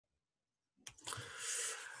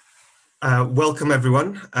Welcome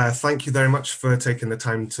everyone. Thank you very much for taking the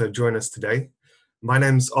time to join us today. My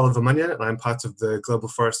name's Oliver Munyon and I'm part of the Global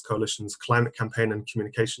Forest Coalition's Climate Campaign and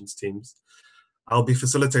Communications teams. I'll be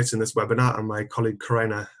facilitating this webinar and my colleague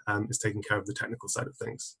Karina is taking care of the technical side of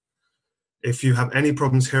things. If you have any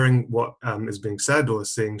problems hearing what is being said or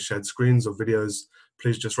seeing shared screens or videos,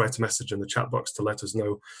 please just write a message in the chat box to let us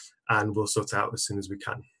know and we'll sort it out as soon as we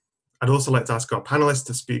can. I'd also like to ask our panelists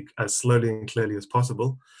to speak as slowly and clearly as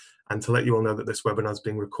possible, and to let you all know that this webinar is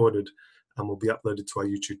being recorded and will be uploaded to our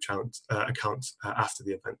YouTube account after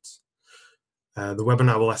the event. The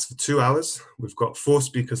webinar will last for 2 hours. We've got 4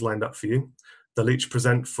 speakers lined up for you. They'll each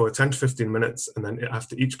present for 10 to 15 minutes, and then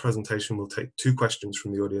after each presentation, we'll take 2 questions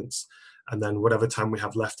from the audience, and then whatever time we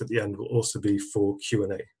have left at the end will also be for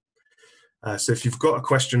Q&A. So if you've got a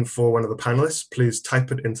question for one of the panelists, please type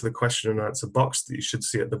it into the question and answer box that you should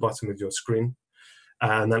see at the bottom of your screen,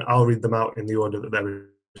 and then I'll read them out in the order that they're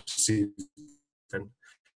received.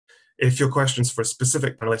 If your question's for a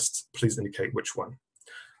specific panelist, please indicate which one.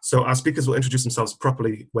 So our speakers will introduce themselves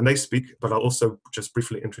properly when they speak, but I'll also just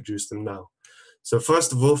briefly introduce them now. So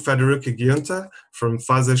first of all, Federica Giunta from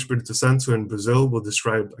Fazer Espírito Santo in Brazil will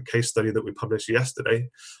describe a case study that we published yesterday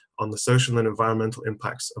on the social and environmental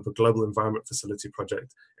impacts of a global environment facility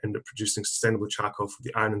project aimed at producing sustainable charcoal for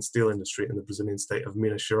the iron and steel industry in the Brazilian state of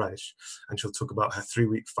Minas Gerais, and she'll talk about her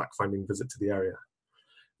 3-week fact-finding visit to the area.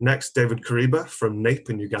 Next, David Kariba from NAPE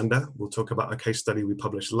in Uganda will talk about a case study we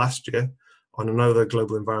published last year on another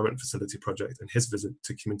global environment facility project and his visit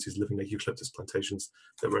to communities living near eucalyptus plantations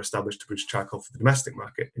that were established to produce charcoal for the domestic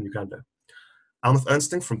market in Uganda. Almeth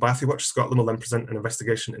Ernsting from Bioenergy Scotland will then present an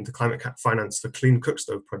investigation into climate finance for clean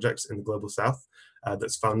cookstove projects in the global south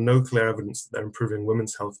that's found no clear evidence that they're improving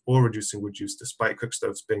women's health or reducing wood use, despite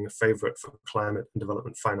cookstoves being a favourite for climate and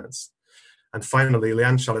development finance. And finally,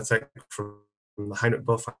 Leanne Chalatek from the Heinrich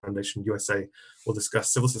Böll Foundation USA will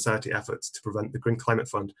discuss civil society efforts to prevent the Green Climate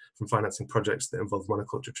Fund from financing projects that involve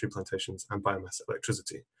monoculture tree plantations and biomass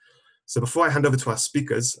electricity. So before I hand over to our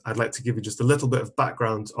speakers, I'd like to give you just a little bit of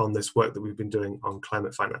background on this work that we've been doing on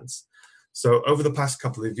climate finance. So over the past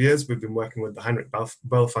couple of years, we've been working with the Heinrich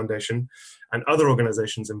Böll Foundation and other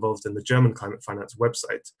organizations involved in the German climate finance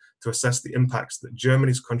website to assess the impacts that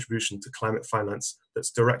Germany's contribution to climate finance that's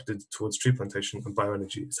directed towards tree plantation and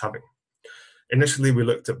bioenergy is having. Initially, we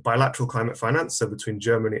looked at bilateral climate finance, so between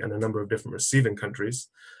Germany and a number of different receiving countries,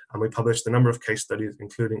 and we published a number of case studies,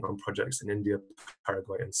 including on projects in India,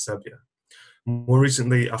 Paraguay, and Serbia. More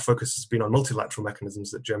recently, our focus has been on multilateral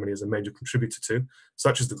mechanisms that Germany is a major contributor to,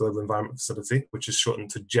 such as the Global Environment Facility, which is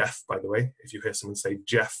shortened to GEF, by the way. If you hear someone say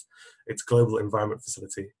GEF, it's Global Environment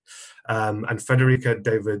Facility. And Federica,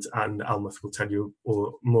 David, and Almeth will tell you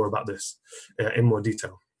more about this in more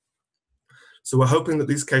detail. So we're hoping that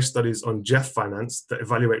these case studies on GEF finance that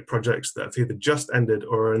evaluate projects that have either just ended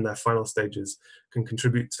or are in their final stages can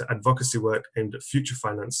contribute to advocacy work aimed at future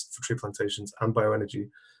finance for tree plantations and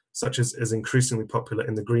bioenergy, such as is increasingly popular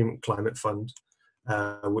in the Green Climate Fund,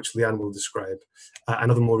 which Leanne will describe,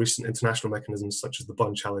 and other more recent international mechanisms such as the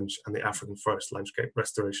Bond Challenge and the African Forest Landscape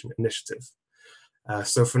Restoration Initiative.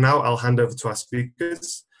 So for now, I'll hand over to our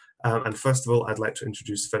speakers. And first of all, I'd like to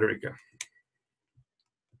introduce Federica.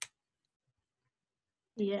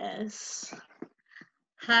 Yes.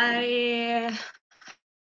 Hi.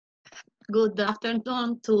 Good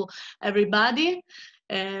afternoon to everybody.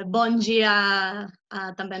 Bom dia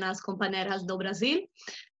também às companheiras do Brasil.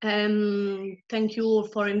 Thank you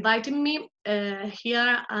for inviting me.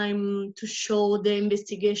 Here I'm to show the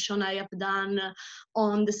investigation I have done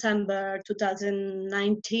on December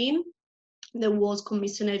 2019 that was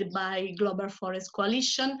commissioned by Global Forest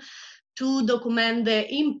Coalition to document the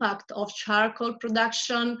impact of charcoal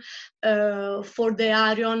production for the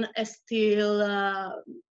iron and steel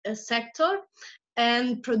sector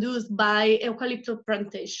and produced by eucalyptus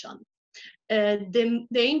plantation. The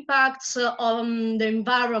impacts on the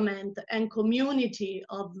environment and community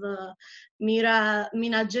of Minas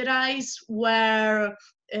Gerais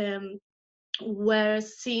were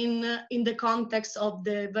seen in the context of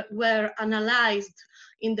were analyzed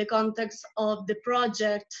in the context of the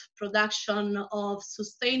project production of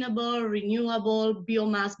sustainable, renewable,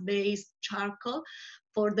 biomass-based charcoal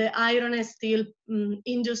for the iron and steel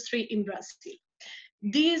industry in Brazil.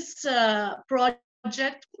 This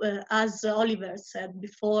project, as Oliver said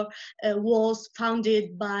before, was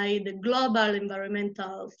founded by the Global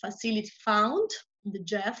Environmental Facility Fund the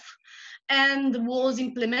GEF, and was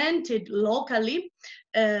implemented locally,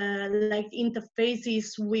 like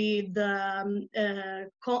interfaces with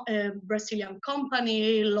Brazilian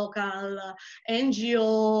company, local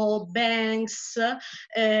NGO, banks,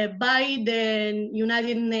 by the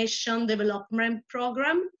United Nations Development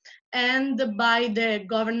Program, and by the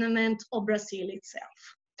government of Brazil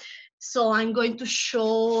itself. So I'm going to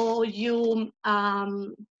show you a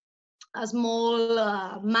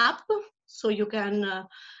small map so you can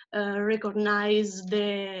recognize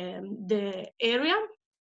the area.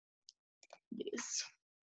 This.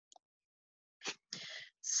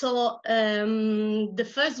 So the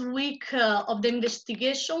first week of the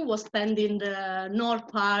investigation was spent in the north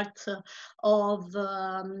part of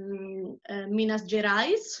Minas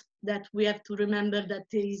Gerais. That we have to remember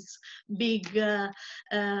that is big,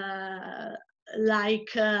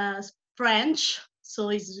 like French. So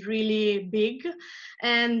it's really big,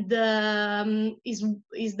 and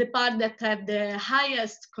is the part that have the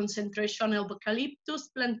highest concentration of eucalyptus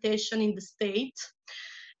plantation in the state.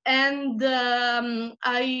 And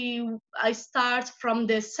I start from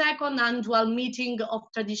the second annual meeting of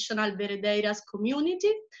traditional Veredeiras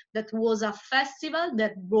community. That was a festival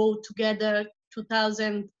that brought together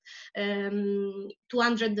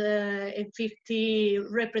 250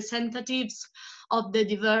 representatives of the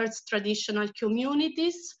diverse traditional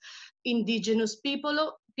communities, indigenous people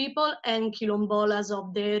and quilombolas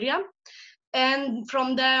of the area. And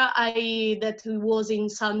from there, that was in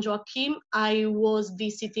San Joaquim, I was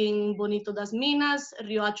visiting Bonito das Minas,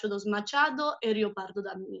 Riohacho dos Machado, and Rio Pardo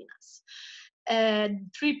das Minas.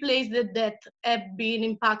 3 places that have been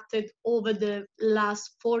impacted over the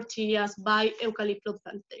last 40 years by eucalyptus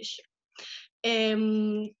plantation.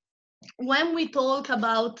 When we talk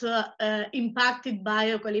about impacted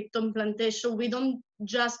by eucalyptus plantation, we don't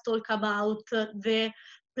just talk about the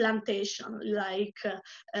plantation, like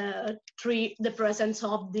the presence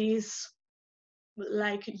of this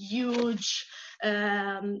like huge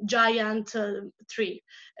giant tree.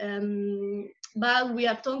 But we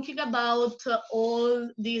are talking about all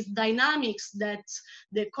these dynamics that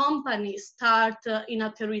the companies start in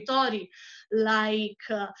a territory, like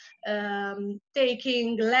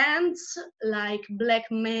taking lands, like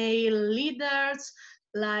blackmail leaders,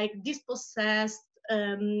 like dispossessed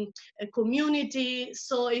a community.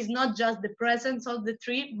 So it's not just the presence of the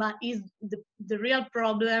tree, but is the real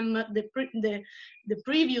problem. The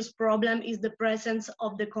previous problem is the presence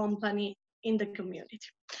of the company in the community.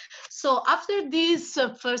 So after this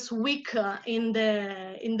first week in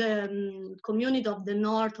the community of the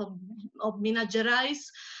north of Minas Gerais,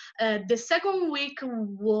 the second week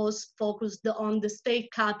was focused on the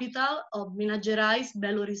state capital of Minas Gerais,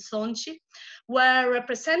 Belo Horizonte, where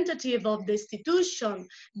representatives of the institution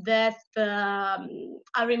that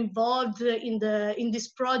are involved in this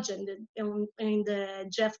project, in the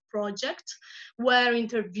GEF project, were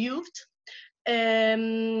interviewed.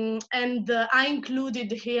 And I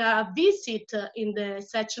included here a visit in the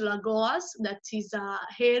Sete Lagoas, that is an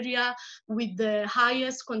area with the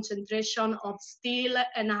highest concentration of steel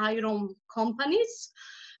and iron companies.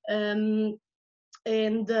 And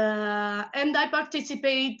I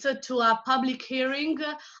participate to a public hearing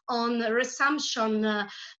on resumption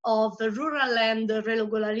of rural land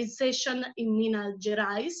regularization in Minas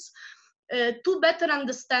Gerais. To better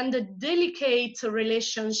understand the delicate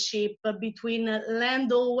relationship between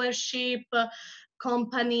land ownership,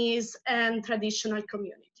 companies, and traditional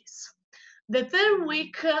communities. The third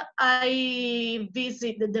week, I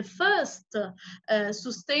visited the first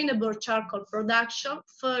sustainable charcoal production,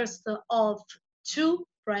 first of 2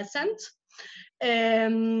 present,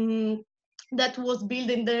 that was built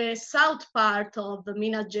in the south part of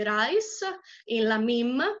Minas Gerais, in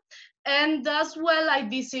Lamim. And as well, I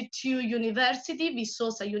visit 2 universities,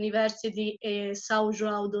 Viçosa University and São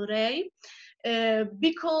João do Rei,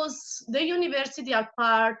 because the university are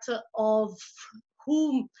part of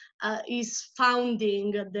whom is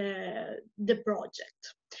founding the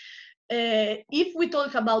project. If we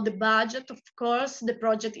talk about the budget, of course, the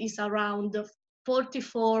project is around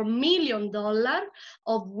 $44 million,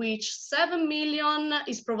 of which $7 million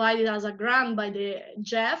is provided as a grant by the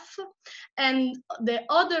GEF, and the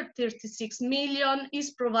other $36 million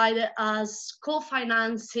is provided as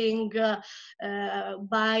co-financing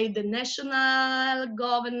by the national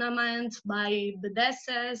government, by the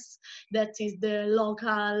DESES, that is the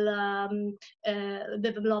local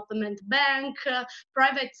development bank,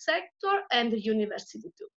 private sector, and the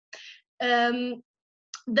university too.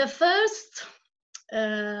 The first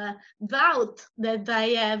doubt that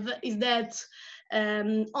I have is that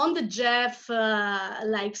on the GEF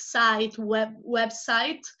like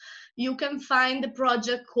website, you can find a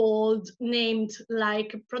project named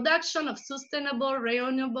like production of sustainable,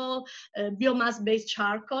 renewable, biomass-based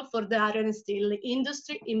charcoal for the iron and steel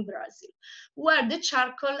industry in Brazil, where the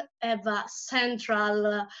charcoal have a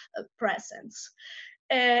central presence.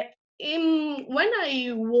 When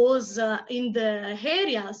I was in the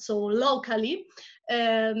area, so locally,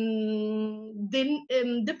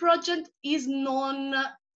 the project is known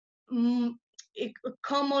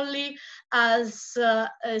commonly as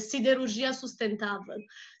siderurgia sustentável,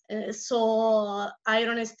 so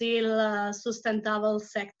iron and steel sustainable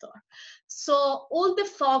sector. So all the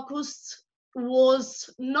focus was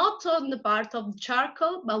not on the part of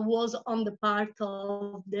charcoal, but was on the part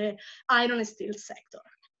of the iron and steel sector.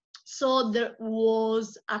 So there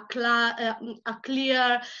was a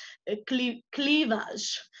clear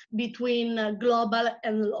cleavage between global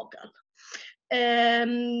and local.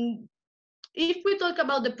 If we talk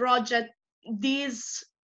about the project, this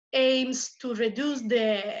aims to reduce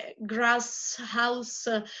the greenhouse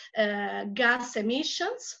gas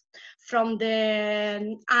emissions from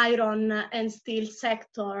the iron and steel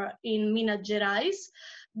sector in Minas Gerais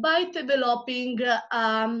by developing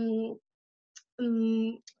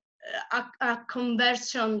a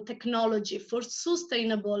conversion technology for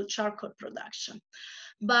sustainable charcoal production.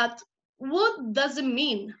 But what does it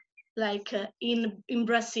mean, like in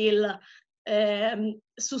Brazil,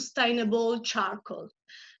 sustainable charcoal?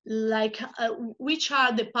 Like which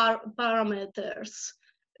are the parameters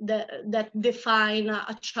that define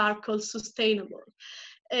a charcoal sustainable?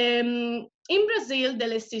 In Brazil,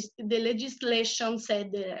 the legislation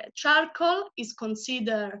said charcoal is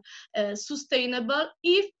considered sustainable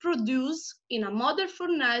if produced in a modern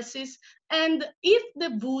furnaces and if the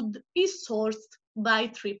wood is sourced by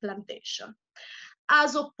tree plantation,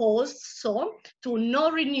 as opposed to no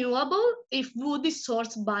renewable if wood is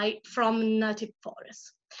sourced from native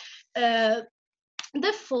forests.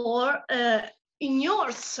 Therefore,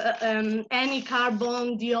 ignores any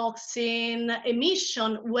carbon dioxide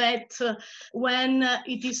emission when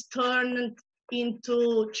it is turned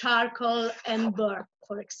into charcoal and burnt,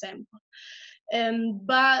 for example.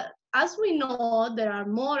 But as we know, there are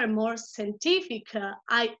more and more scientific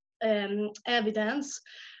evidence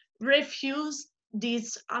refuse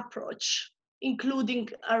this approach, including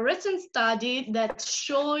a recent study that's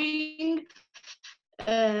showing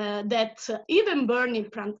that even burning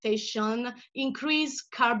plantation increase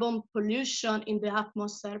carbon pollution in the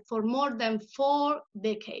atmosphere for more than 4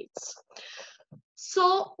 decades.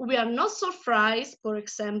 So we are not surprised, for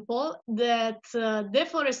example, that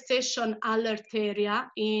deforestation alert area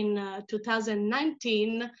in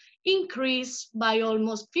 2019 increased by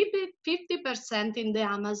almost 50% in the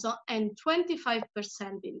Amazon and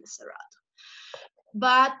 25% in the Cerrado.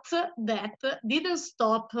 But that didn't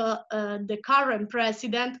stop the current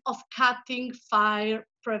president of cutting fire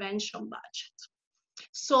prevention budget.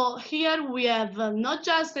 So here we have not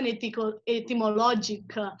just an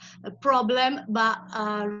etymological problem, but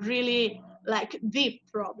really like deep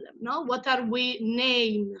problem. No, what are we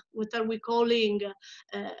calling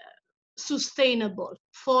sustainable?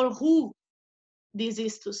 For who this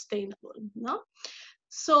is sustainable? No,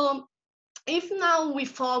 so. If now we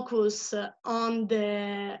focus on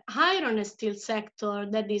the iron and steel sector,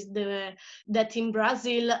 that in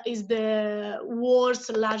Brazil is the world's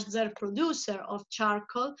largest producer of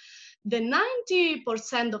charcoal, the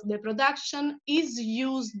 90% of the production is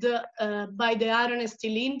used by the iron and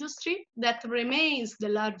steel industry that remains the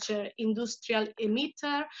largest industrial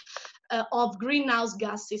emitter of greenhouse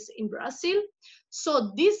gases in Brazil.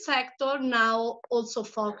 So this sector now also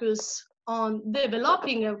focuses on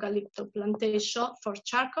developing eucalyptus plantation for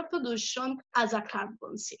charcoal production as a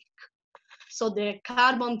carbon sink. So the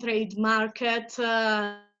carbon trade market,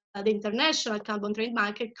 the international carbon trade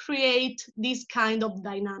market, create this kind of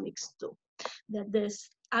dynamics too. That this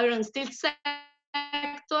iron and steel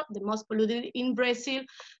sector, the most polluted in Brazil,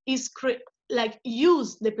 is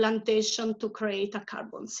use the plantation to create a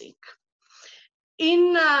carbon sink.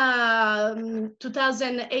 In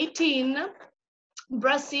 2018,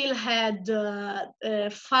 Brazil had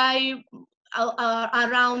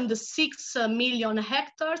around 6 million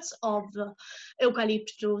hectares of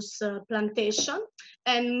eucalyptus plantation,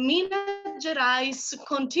 and Minas Gerais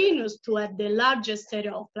continues to have the largest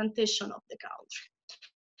area of plantation of the country.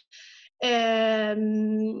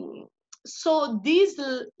 So this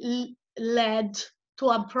led to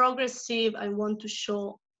a progressive, I want to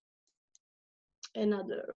show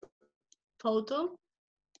another photo.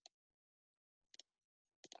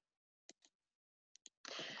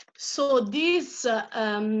 So this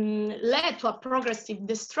led to a progressive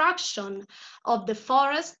destruction of the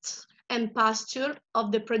forests and pasture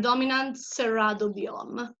of the predominant Cerrado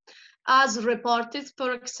biome, as reported,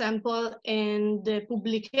 for example, in the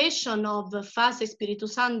publication of Fase Espírito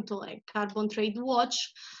Santo e Carbon Trade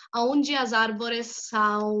Watch, Aonde as árvores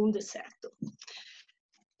são deserto.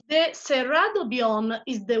 The Cerrado biome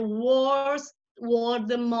is the world's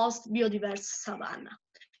most biodiverse savanna,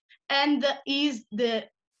 and is the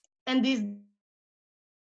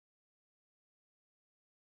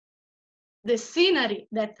scenery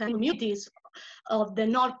that communities of the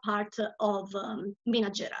north part of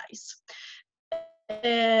Minas Gerais.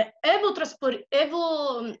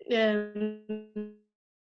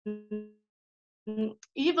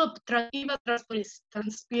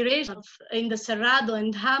 Transpiration in the Cerrado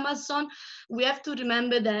and Amazon, we have to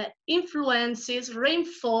remember that influences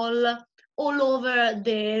rainfall all over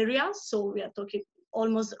the area. So we are talking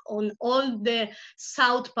almost on all the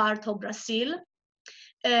south part of Brazil.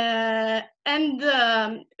 The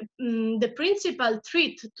principal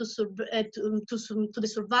threat to the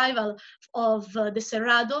survival of the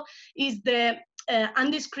Cerrado is the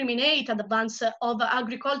undiscriminated advance of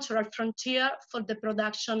agricultural frontier for the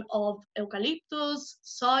production of eucalyptus,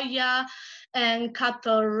 soya, and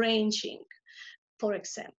cattle ranching, for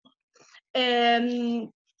example.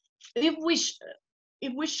 If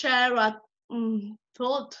we share a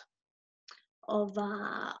thought of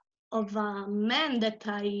a man that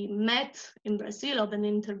I met in Brazil, of an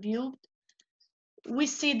interview, we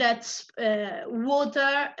see that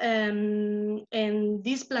water and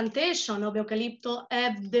this plantation of eucalypto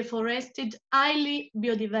have deforested highly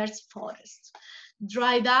biodiverse forests,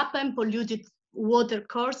 dried up and polluted water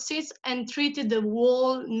courses, and treated the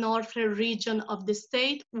whole northern region of the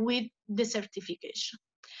state with desertification.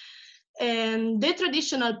 And the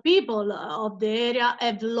traditional people of the area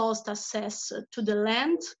have lost access to the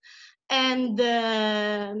land, and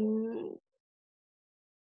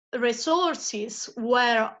resources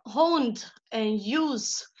were owned and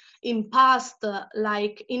used in past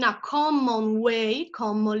like in a common way,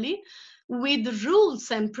 commonly, with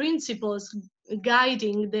rules and principles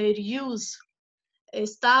guiding their use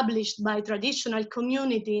established by traditional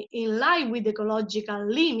community in line with ecological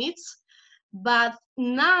limits. But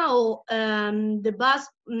now the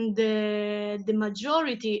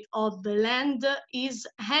majority of the land is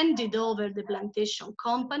handed over the plantation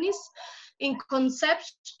companies in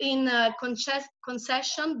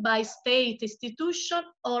concession by state institution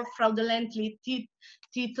or fraudulently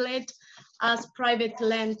titlled as private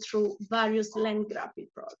land through various land grabbing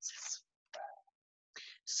processes.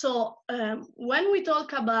 So when we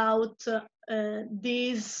talk about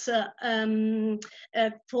this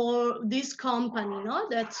for this company, no,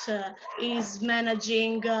 that is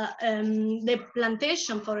managing the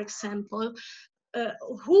plantation, for example,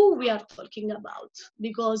 who we are talking about,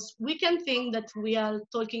 because we can think that we are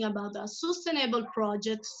talking about a sustainable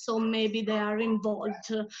project, so maybe they are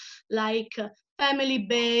involved like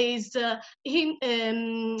family-based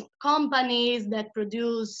companies that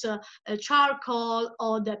produce charcoal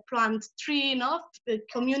or that plant tree,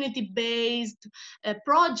 community-based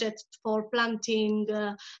projects for planting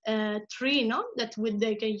tree, that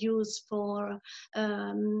they can use for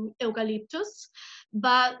eucalyptus.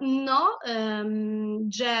 But no,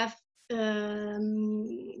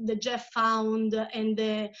 the Jeff Fund and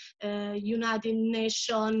the United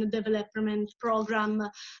Nations Development Program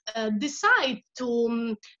decide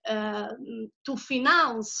to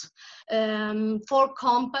finance for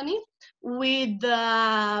company with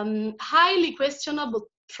highly questionable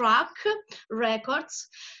track records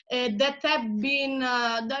that have been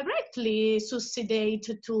directly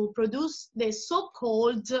subsidized to produce the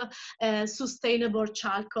so-called sustainable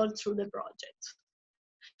charcoal through the project.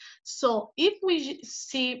 So if we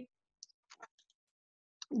see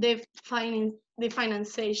the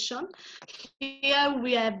financiation, here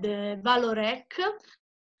we have the Valorec,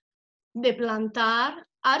 the Plantar,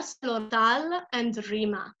 ArcelorMittal, and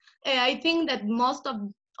RIMA. I think that most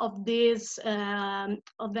of these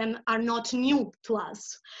of them are not new to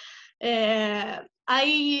us. Through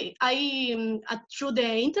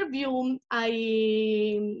the interview,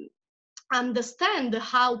 I understand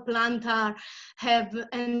how Plantar have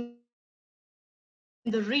and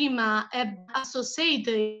the RIMA have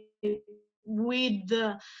associated with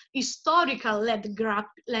the historical land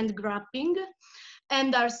grabbing,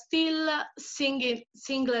 and are still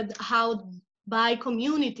singled out by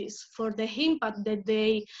communities for the impact that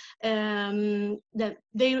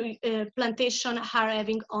their plantation are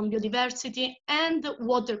having on biodiversity and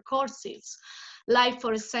water courses. Like,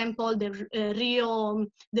 for example, the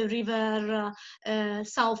river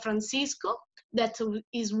São Francisco, that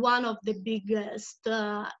is one of the biggest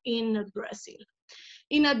in Brazil.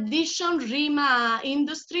 In addition, Rima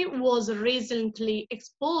industry was recently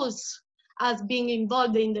exposed as being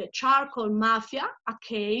involved in the charcoal mafia, a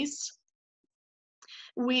case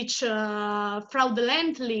which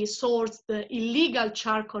fraudulently sourced the illegal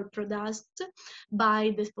charcoal products by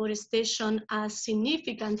deforestation at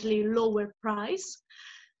significantly lower price.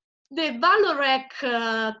 The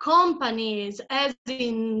Valorec companies, as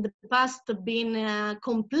in the past, been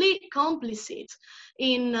complicit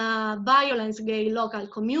in violence against local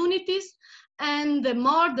communities and the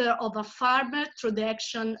murder of a farmer through the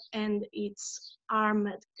action and its armed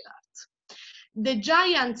guards. The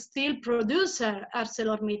giant steel producer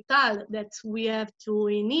ArcelorMittal that we have to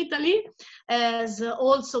in Italy has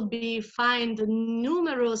also been fined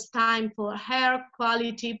numerous times for air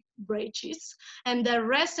quality breaches, and they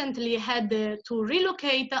recently had to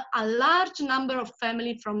relocate a large number of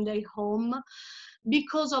families from their home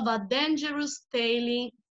because of a dangerous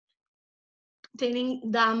tailing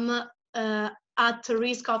dam at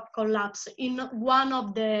risk of collapse in one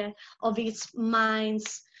of its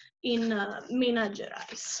mines in Minas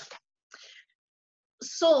Gerais.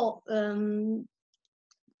 So,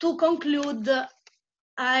 to conclude,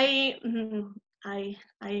 I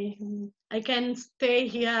can stay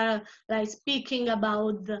here like speaking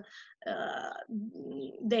about the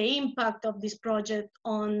impact of this project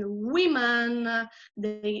on women,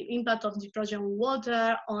 the impact of the project on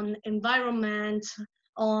water, on environment,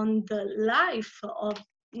 on the life of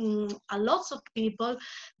a lot of people,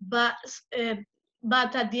 but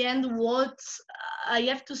at the end, what I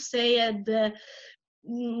have to say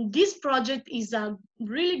this project is a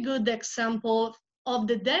really good example of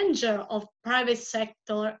the danger of private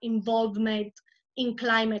sector involvement in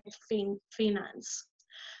climate finance,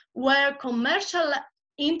 where commercial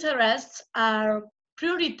interests are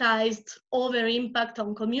prioritized over impact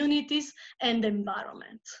on communities and the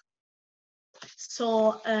environment.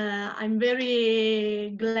 So I'm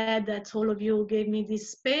very glad that all of you gave me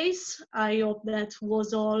this space. I hope that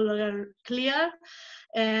was all clear,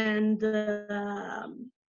 and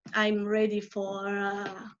I'm ready for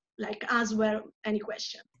answer any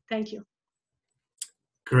question. Thank you.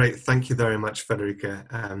 Great, thank you very much, Federica.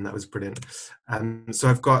 That was brilliant. So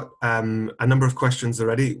I've got a number of questions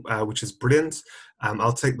already, which is brilliant.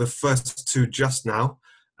 I'll take the first two just now.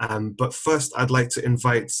 But first, I'd like to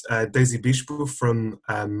invite Daisy Bispo from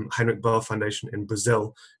Heinrich Böll Foundation in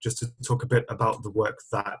Brazil, just to talk a bit about the work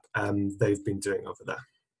that they've been doing over there.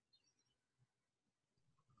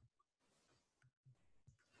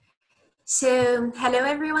 So, hello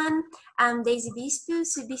everyone. I'm Daisy Bispo,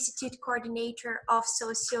 Substitute Coordinator of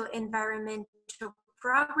Socio-Environmental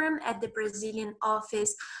Program at the Brazilian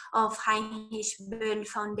office of Heinrich Böll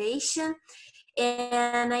Foundation.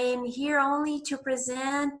 And I am here only to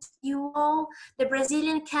present you all the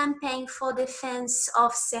Brazilian campaign for defense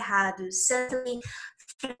of Cerrado. Certainly,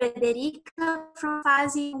 Frederica from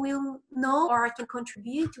FASI will know or can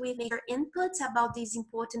contribute with major inputs about this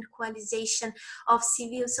important coalition of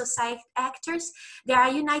civil society actors. They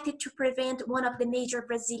are united to prevent one of the major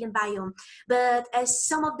Brazilian biomes. But as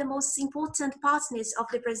some of the most important partners of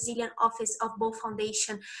the Brazilian Office of Böll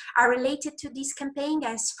Foundation are related to this campaign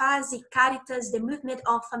as FASI, Caritas, the Movement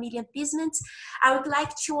of Família Peasants, I would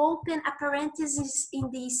like to open a parenthesis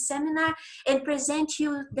in this seminar and present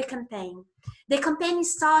you the campaign. The campaign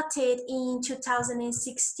started in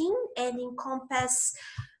 2016 and encompasses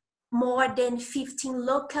more than 15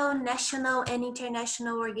 local, national, and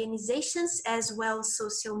international organizations, as well as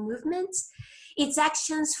social movements. Its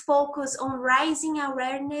actions focus on raising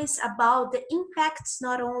awareness about the impacts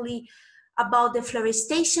not only about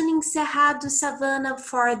deforestation in Cerrado Savannah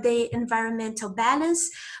for the environmental balance,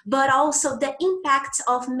 but also the impact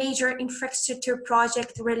of major infrastructure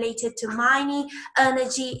projects related to mining,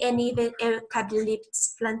 energy, and even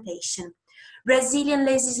eucalyptus plantation. Brazilian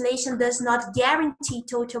legislation does not guarantee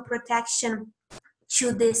total protection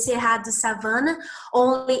to the Cerrado Savannah.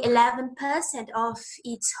 Only 11% of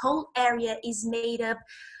its whole area is made up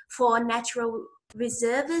for natural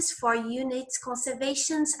reserves for units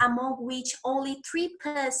conservations, among which only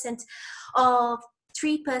 3%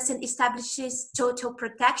 establishes total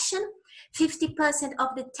protection. 50%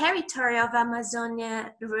 of the territory of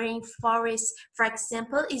Amazonia rainforest, for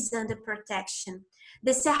example, is under protection.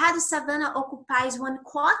 The Cerrado Savannah occupies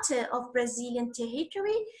 1/4 of Brazilian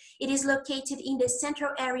territory. It is located in the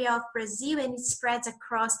central area of Brazil and it spreads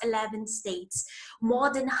across 11 states. More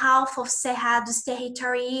than half of Cerrado's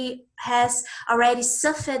territory has already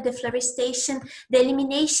suffered deforestation, the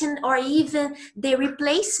elimination or even the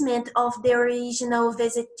replacement of the original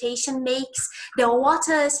vegetation makes the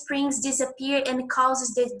water springs disappear and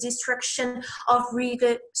causes the destruction of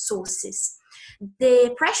river sources.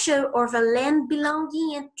 The pressure over land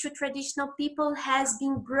belonging to traditional people has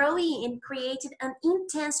been growing and created an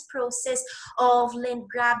intense process of land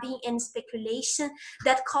grabbing and speculation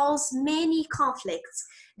that caused many conflicts.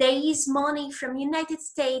 There is money from United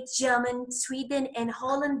States, Germany, Sweden, and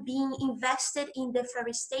Holland being invested in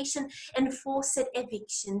deforestation and forced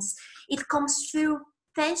evictions. It comes through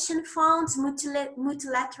pension funds,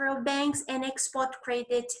 multilateral banks, and export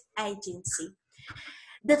credit agency.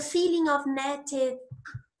 The feeling of native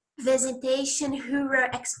vegetation, rural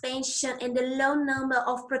expansion, and the low number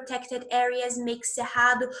of protected areas makes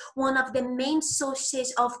Cerrado one of the main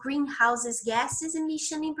sources of greenhouse gases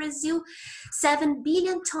emission in Brazil, 7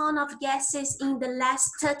 billion tons of gases in the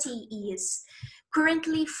last 30 years.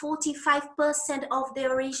 Currently, 45% of the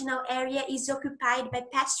original area is occupied by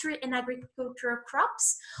pasture and agricultural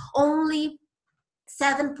crops. Only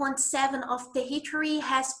 7.7% of territory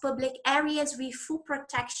has public areas with full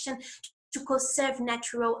protection to conserve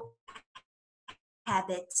natural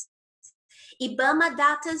habitats. IBAMA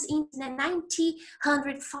data in the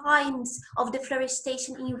 100 fines of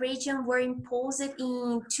deforestation in region were imposed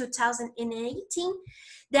in 2018.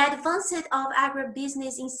 The advancement of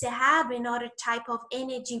agribusiness in Cerrado and other type of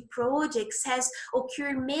energy projects has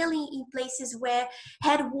occurred mainly in places where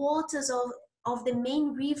headwaters of the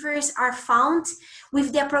main rivers are found,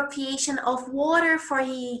 with the appropriation of water for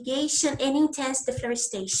irrigation and intense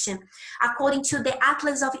deforestation. According to the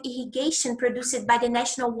Atlas of Irrigation produced by the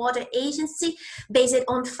National Water Agency, based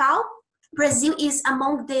on FAO, Brazil is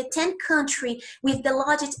among the 10 countries with the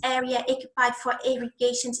largest area occupied for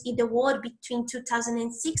irrigation in the world. Between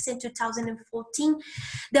 2006 and 2014.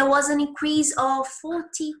 There was an increase of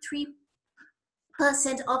 43%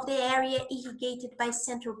 of the area irrigated by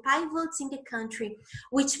central pivots in the country,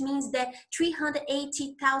 which means that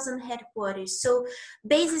 380,000 headquarters. So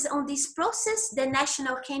based on this process, the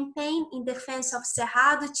national campaign in defense of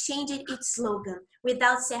Cerrado changed its slogan: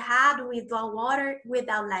 without Cerrado, without water,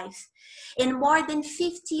 without life. And more than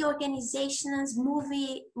 50 organizations,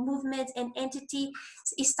 movements, and entities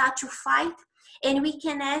start to fight. And we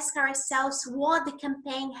can ask ourselves what the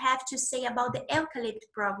campaign have to say about the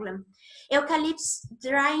eucalypt problem. Eucalypts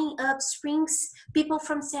drying up springs. People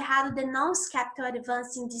from Cerrado denounce capital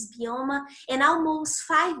advance in this biome, and almost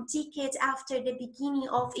 5 decades after the beginning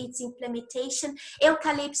of its implementation,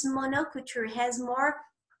 eucalypts monoculture has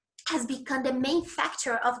become the main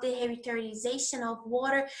factor of the revitalization of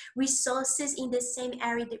water resources in the same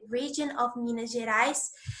arid region of Minas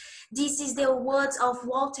Gerais. This is the words of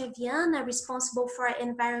Walter Viana, responsible for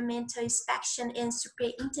environmental inspection and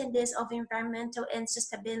superintendence of environmental and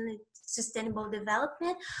sustainable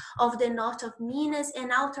development of the north of Minas,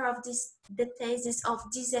 and author of the thesis of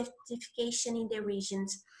desertification in the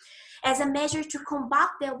regions. As a measure to combat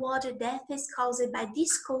the water deficit caused by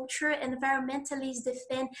this culture, environmentalists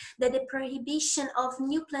defend that the prohibition of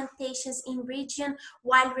new plantations in region,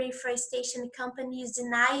 while reforestation companies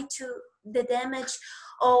deny to the damage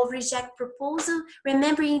or reject proposal,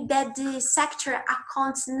 remembering that the sector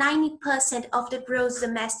accounts 90% of the gross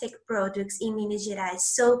domestic products in Minas Gerais.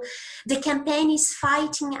 So the campaign is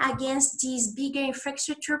fighting against these bigger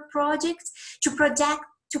infrastructure projects to protect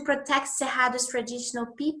Cerrado's traditional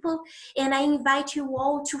people, and I invite you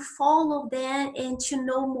all to follow them and to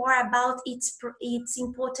know more about its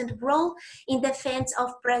important role in defense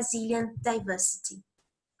of Brazilian diversity.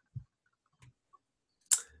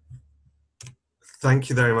 Thank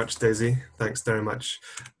you very much, Daisy. Thanks very much.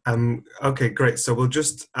 Okay, great. So we'll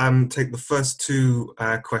just take the first two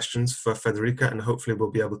questions for Federica, and hopefully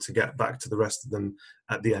we'll be able to get back to the rest of them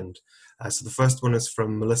at the end. So the first one is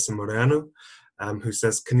from Melissa Moreno, who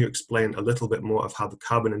says, can you explain a little bit more of how the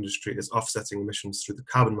carbon industry is offsetting emissions through the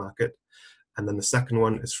carbon market? And then the second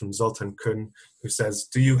one is from Zoltan Kun, who says,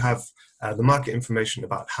 do you have the market information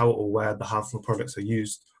about how or where the harmful products are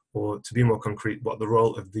used, or to be more concrete, what the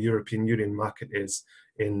role of the European Union market is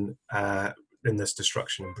in this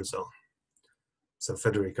destruction in Brazil? So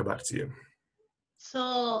Federica, back to you.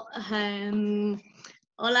 So,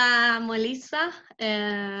 hola, Melissa.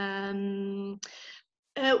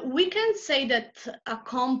 We can say that a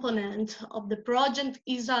component of the project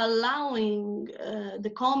is allowing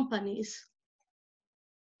the companies.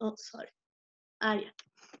 Oh, sorry. Yeah.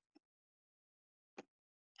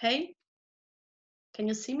 Hey, can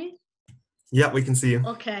you see me? Yeah, we can see you.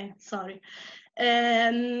 Okay, sorry.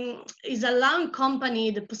 Is allowing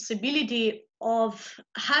company the possibility of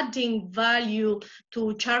adding value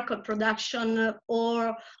to charcoal production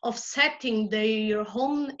or offsetting their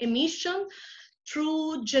home emission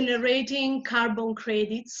through generating carbon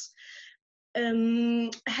credits.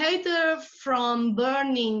 either from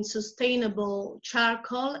burning sustainable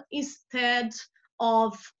charcoal instead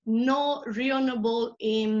of no renewable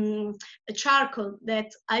charcoal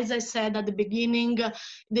that, as I said at the beginning,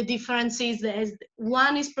 the difference is that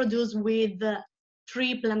one is produced with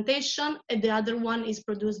tree plantation and the other one is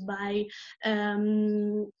produced by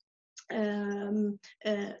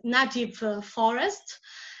native forest.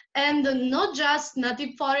 And not just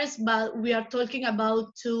native forest, but we are talking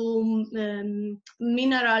about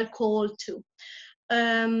mineral coal too.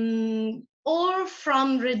 Or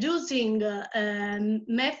from reducing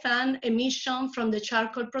methane emission from the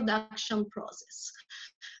charcoal production process.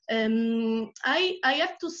 I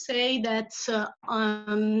have to say that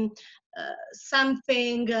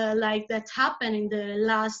something like that happened in the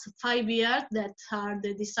last 5 years, that are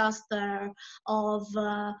the disaster of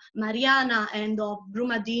Mariana and of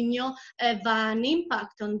Brumadinho, have an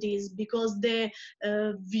impact on this, because the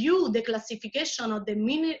classification of the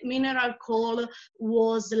mineral coal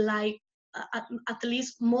was like at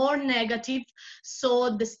least more negative.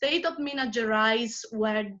 So the state of Minas Gerais,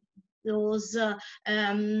 where those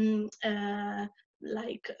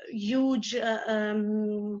like huge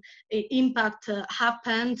impact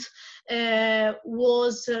happened,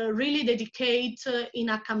 was really dedicated in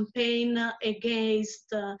a campaign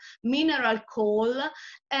against mineral coal,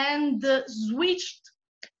 and switched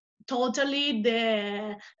totally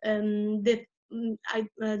the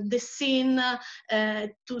scene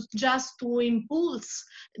to impulse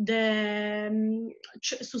the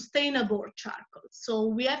sustainable charcoal. So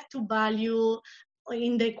we have to value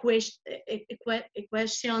in the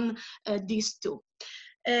equation these two.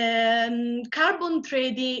 Carbon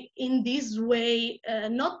trading in this way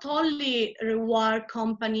not only reward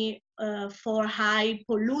company for high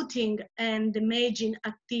polluting and damaging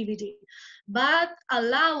activity, but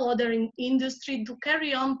allow other industry to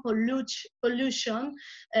carry on pollution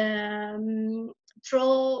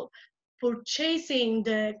through purchasing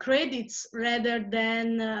the credits rather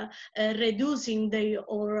than reducing their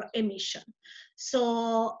emission.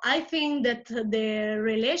 So I think that the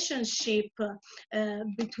relationship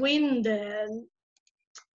between the,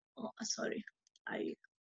 oh, sorry, I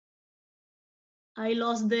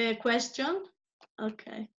lost the question.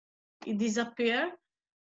 Okay, it disappeared,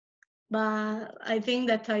 but I think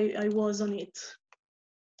that I was on it.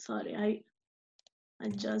 Sorry, I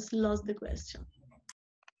just lost the question.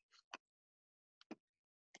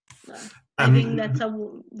 I think that's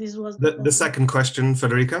this was the second question,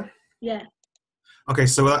 Federica. Yeah. Okay,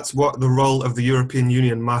 so that's what the role of the European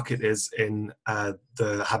Union market is in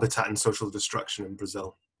the habitat and social destruction in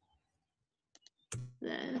Brazil.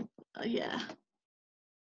 Yeah.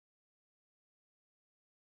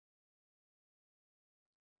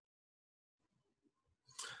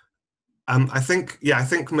 I think we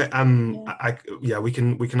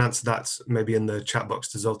can answer that maybe in the chat box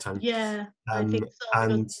to Zoltan. Yeah, I think so,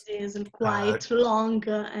 because it is quite long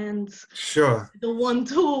and sure. don't want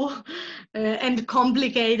to and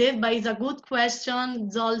complicated, but it's a good question,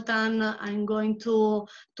 Zoltan. I'm going to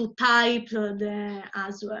type the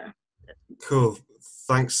answer. Cool.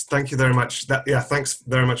 Thanks. Thank you very much. Thanks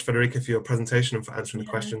very much, Federica, for your presentation and for answering the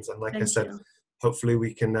questions. And like I said, hopefully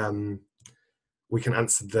we can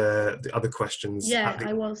answer the other questions. Yeah,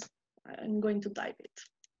 I'm going to type it.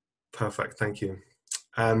 Perfect. Thank you.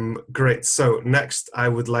 Great. So next, I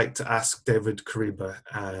would like to ask David Kariba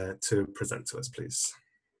to present to us, please.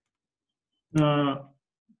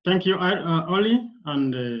 Thank you, Oli,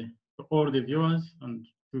 and to all the viewers, and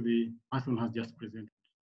to the person who has just presented,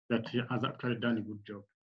 that he has actually done a good job.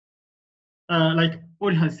 Like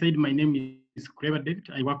Oli has said, my name is Kariba David.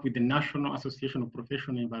 I work with the National Association of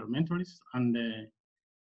Professional Environmentalists, and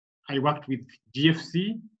I worked with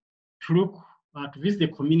GFC to visit the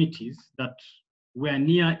communities that were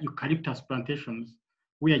near eucalyptus plantations,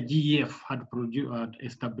 where GEF had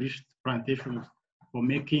established plantations for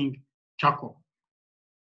making charcoal.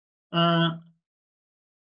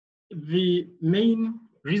 The main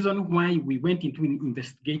reason why we went into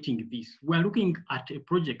investigating this, we're looking at a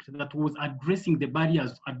project that was addressing the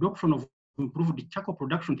barriers, adoption of improved charcoal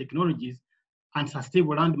production technologies and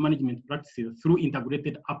sustainable land management practices through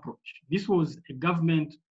integrated approach. This was a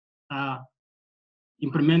government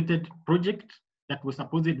implemented project that was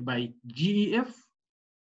supported by GEF,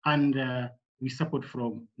 and we support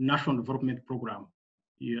from National Development Program,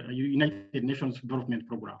 United Nations Development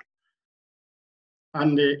Program.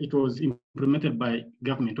 And it was implemented by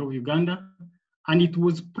government of Uganda. And it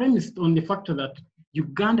was premised on the fact that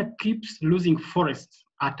Uganda keeps losing forests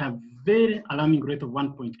at a very alarming rate of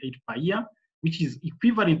 1.8 per year, which is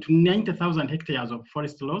equivalent to 90,000 hectares of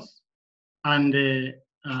forest loss. And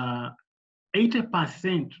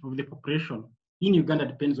 80% of the population in Uganda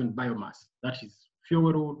depends on biomass. That is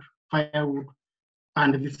fuel wood, firewood,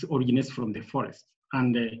 and this originates from the forest.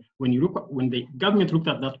 And when the government looked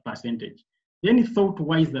at that percentage, then it thought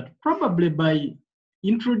wise that probably by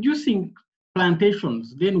introducing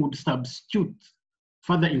plantations, then would substitute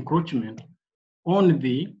further encroachment on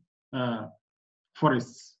the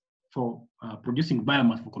forests for producing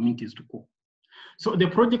biomass for communities to cook. So the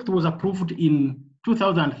project was approved in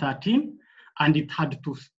 2013, and it had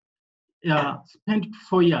to spend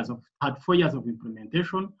 4 years of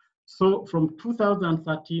implementation. So from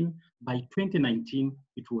 2013, by 2019,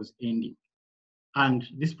 it was ending. And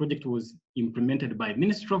this project was implemented by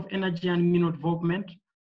Ministry of Energy and Mineral Development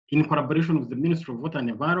in collaboration with the Ministry of Water and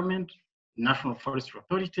Environment, National Forestry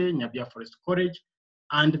Authority, Nyabia Forest College,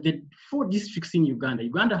 and the 4 districts in Uganda.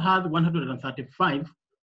 Uganda had 135,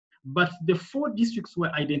 but the 4 districts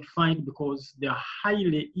were identified because they are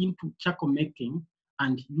highly into charcoal making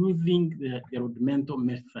and using the rudimental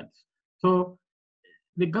methods. So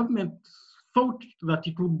the government thought that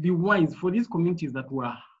it would be wise for these communities that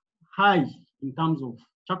were high in terms of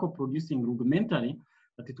charcoal producing rudimentary,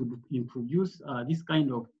 that it would introduce this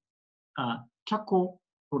kind of charcoal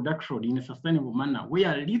production in a sustainable manner,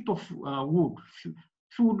 where a little wood,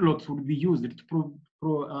 food lots would be used to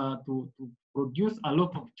produce a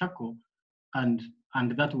lot of charcoal, and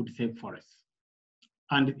that would save forests.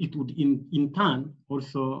 And it would in turn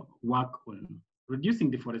also work on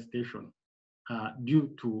reducing deforestation due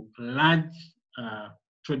to large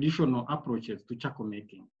traditional approaches to charcoal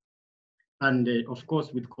making. And of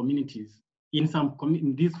course, with communities, in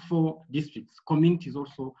these 4 districts, communities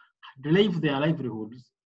also derive their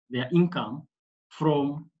livelihoods, their income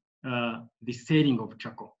from the selling of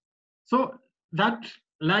charcoal. So that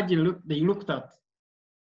largely they looked at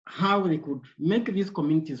how they could make these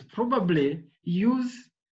communities probably use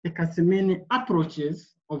the Casimene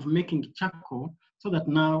approaches of making charcoal, so that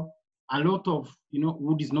now a lot of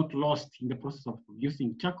wood is not lost in the process of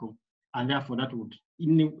producing charcoal, and therefore that would,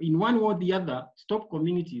 in one way or the other, stop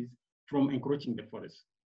communities from encroaching the forest.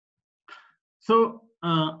 So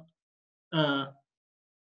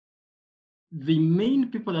the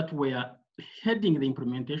main people that were heading the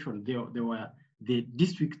implementation, they were the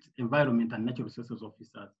district environment and natural resources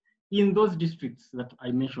officers in those districts that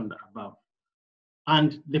I mentioned above.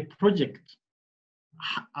 And the project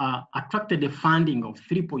attracted a funding of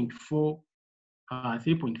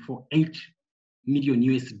 3.48 million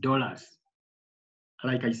US dollars.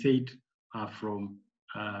 Like I said, from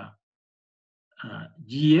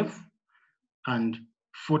GF, and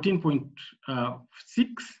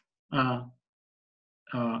 14.6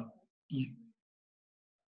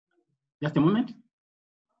 just a moment.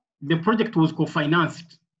 The project was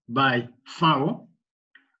co-financed by FAO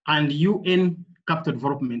and UN Capital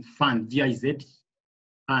Development Fund, GIZ,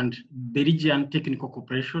 and the Region Technical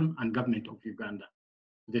Corporation and Government of Uganda.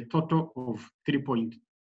 The total of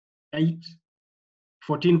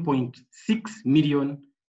 14.6 million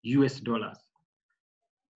US dollars.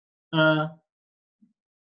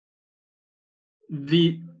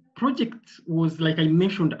 The project was, like I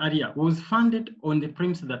mentioned earlier, was funded on the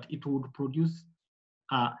premise that it would produce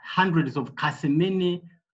hundreds of Casimene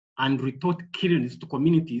and retort kilns to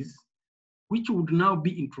communities, which would now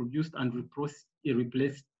be introduced and replace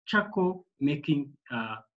charcoal making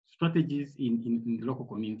strategies in local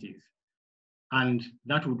communities. And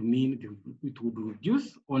that would mean it would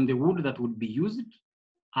reduce on the wood that would be used.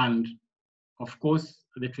 And of course,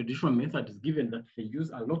 the traditional method is given that they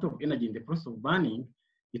use a lot of energy in the process of burning.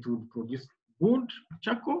 It would produce good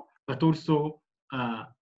charcoal, but also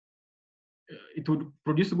it would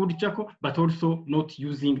produce good charcoal, but also not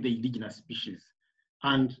using the indigenous species.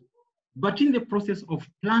 But in the process of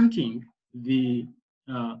planting the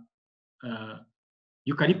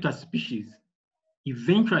eucalyptus species,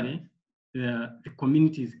 eventually the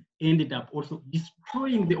communities ended up also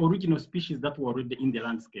destroying the original species that were already in the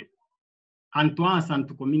landscape. And to us and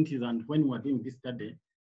to communities, and when we were doing this study,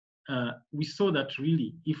 we saw that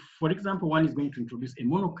really, if, for example, one is going to introduce a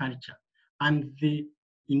monoculture and the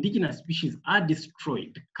indigenous species are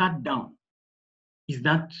destroyed, cut down, is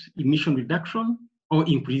that emission reduction or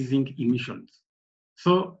increasing emissions?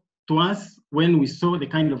 So to us, when we saw the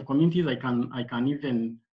kind of communities, I can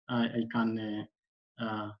even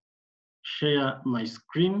share my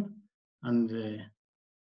screen, and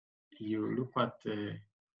you look at.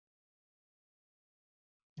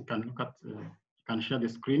 You can look at. You can share the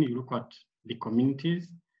screen. You look at the communities.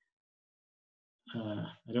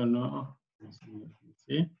 I don't know. Let's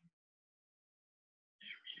see. Let me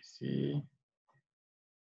see.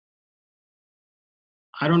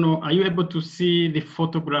 I don't know, are you able to see the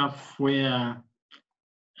photograph where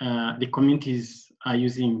the communities are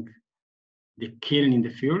using the kiln in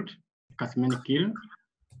the field, Kasmeni kiln?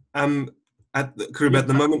 Karuba, at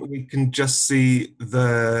the moment, we can just see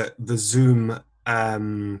the Zoom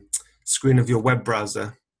screen of your web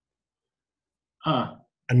browser and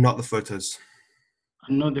not the photos.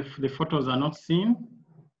 No, the photos are not seen,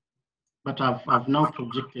 but I've now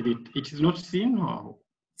projected it. It is not seen, or?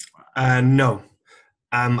 No.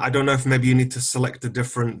 I don't know if maybe you need to select a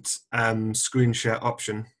different screen share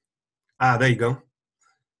option. There you go.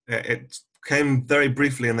 It came very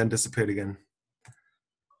briefly and then disappeared again.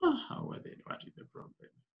 How are they? What is the problem?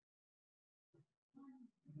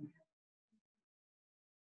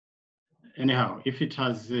 Anyhow, if it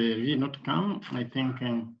has really not come, I think,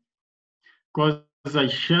 because I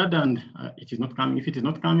shared and it is not coming. If it is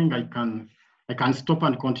not coming, I can stop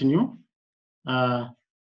and continue.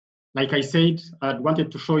 Like I said, I wanted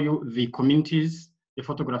to show you the communities, the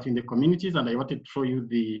photograph in the communities, and I wanted to show you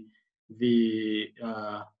the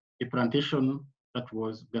plantation that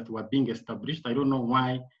were being established. I don't know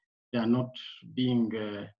why they are not being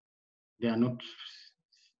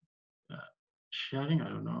sharing. I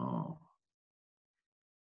don't know.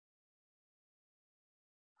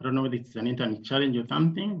 I don't know if it's an internet challenge or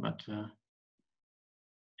something, but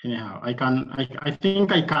anyhow, I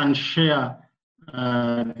think I can share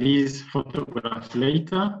these photographs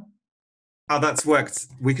later. Oh, that's worked.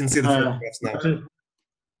 We can see the photographs now.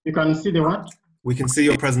 You can see the what? We can see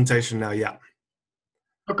your presentation now, yeah.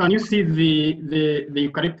 So can you see the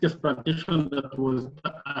eucalyptus plantation that was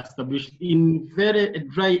established in very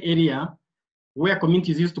dry area where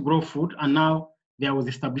communities used to grow food, and now there was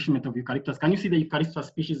establishment of eucalyptus. Can you see the eucalyptus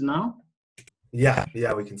species now? Yeah,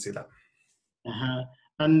 we can see that.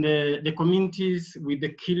 And the communities with the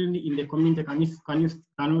kiln in the community, can you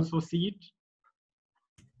also see it?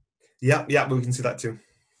 Yeah, we can see that too.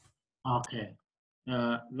 Okay,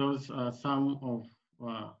 those are some of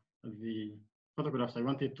the photographs I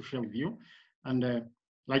wanted to share with you. And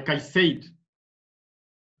like I said,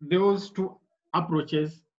 those two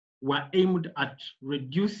approaches were aimed at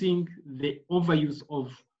reducing the overuse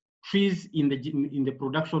of trees in the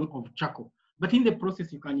production of charcoal. But in the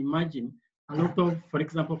process, you can imagine a lot of, for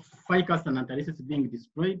example, ficus and antaresis being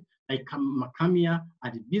destroyed, like macamia,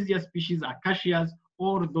 advisia species, acacias,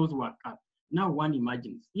 all those were cut. Now one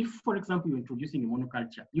imagines, if, for example, you're introducing a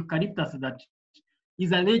monoculture, eucalyptus that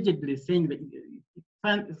is allegedly saying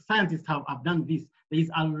that scientists have done this, there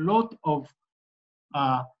is a lot of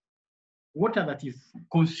water that is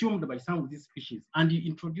consumed by some of these species, and you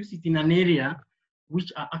introduce it in an area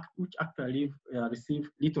which actually receive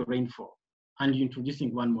little rainfall, and you're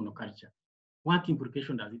introducing one monoculture. What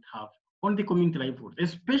implication does it have on the community livelihood,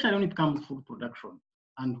 especially when it comes to food production?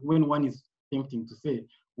 And when one is tempting to say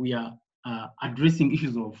we are addressing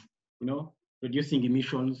issues of, reducing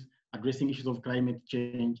emissions, addressing issues of climate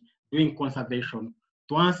change, doing conservation,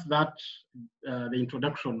 to us that the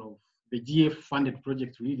introduction of the GF-funded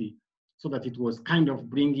project really, so that it was kind of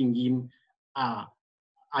bringing in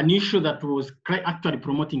an issue that was actually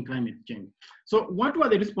promoting climate change. So what were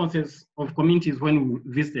the responses of communities when we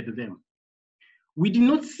visited them? We did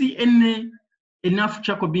not see enough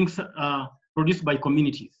charcoal being produced by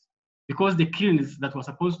communities, because the kilns that were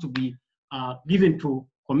supposed to be given to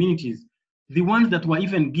communities, the ones that were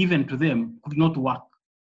even given to them could not work.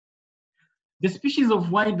 The species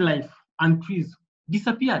of wildlife and trees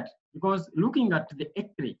disappeared, because looking at the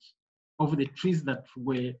acreage of the trees that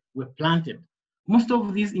were planted, most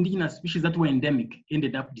of these indigenous species that were endemic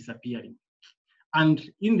ended up disappearing.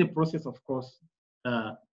 And in the process, of course,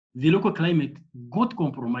 the local climate got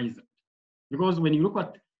compromised, because when you look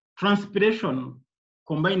at transpiration,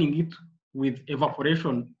 combining it with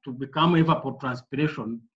evaporation to become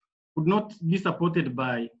evapotranspiration could not be supported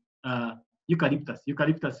by eucalyptus.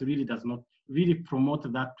 Eucalyptus really does not really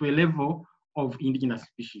promote that to a level of indigenous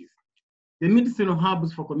species. The medicinal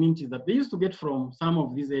herbs for communities that they used to get from some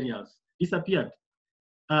of these areas disappeared.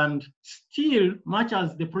 And still, much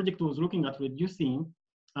as the project was looking at reducing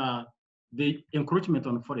the encroachment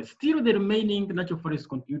on forest, still the remaining natural forest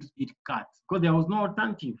continued to eat cuts, because there was no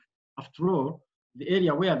alternative. After all, the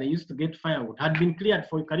area where they used to get firewood had been cleared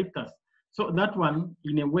for eucalyptus. So that one,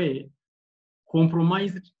 in a way,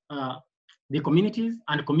 compromised the communities,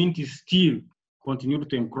 and communities still continued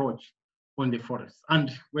to encroach on the forest. And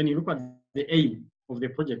when you look at the aim of the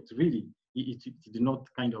project, really, it did not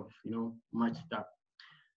kind of, match that.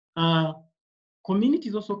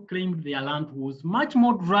 Communities also claimed their land was much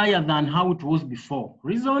more drier than how it was before.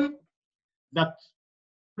 Reason that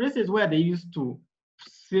places where they used to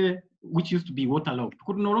say, which used to be waterlogged,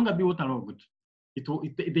 could no longer be waterlogged.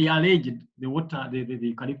 they alleged the water, the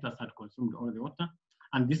eucalyptus had consumed all the water,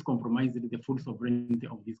 and this compromised the food sovereignty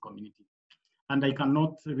of this community. And I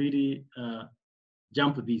cannot really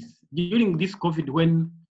jump this. During this COVID,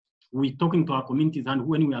 when we're talking to our communities and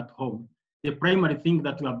when we're at home, the primary thing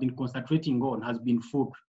that we have been concentrating on has been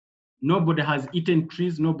food. Nobody has eaten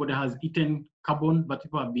trees, nobody has eaten carbon, but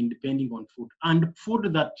people have been depending on food. And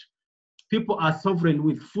food that people are sovereign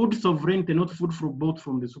with, food sovereignty, not food bought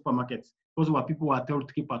from the supermarkets. Those were people who are told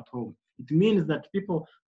to keep at home. It means that people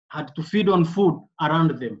had to feed on food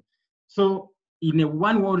around them. So in a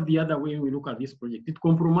one or the other way we look at this project, it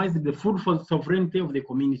compromised the food sovereignty of the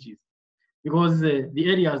communities, because the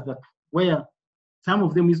areas that where some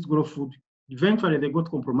of them used to grow food, eventually they got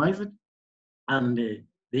compromised, and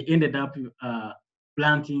they ended up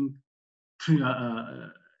planting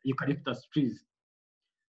eucalyptus trees.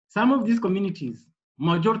 Some of these communities,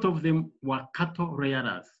 majority of them were cattle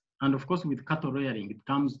rearers. And of course, with cattle rearing, it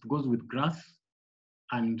goes with grass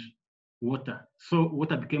and water. So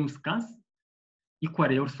water became scarce.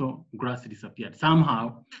 Equally also, grass disappeared.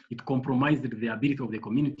 Somehow, it compromised the ability of the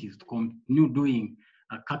communities to continue doing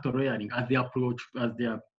cattle rearing as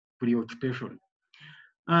their preoccupation.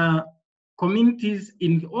 Communities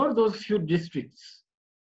in all those few districts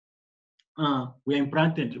were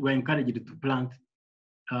encouraged to plant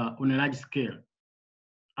on a large scale.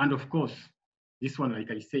 And of course, this one, like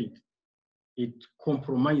I said, it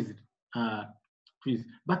compromised trees.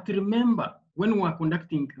 But remember, when we were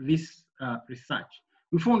conducting this research,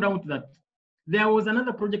 we found out that there was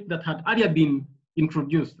another project that had earlier been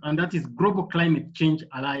introduced, and that is Global Climate Change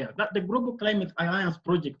Alliance. That the Global Climate Alliance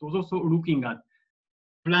project was also looking at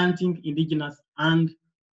planting indigenous and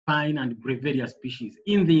pine and breviaria species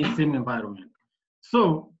in the same environment.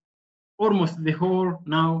 So almost the whole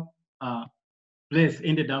now place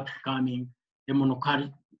ended up becoming a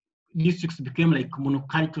monoculture. Districts became like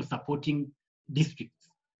monoculture supporting districts,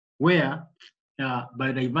 where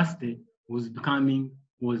biodiversity was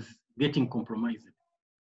getting compromised.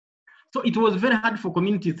 So it was very hard for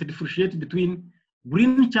communities to differentiate between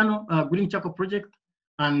Green Charcoal project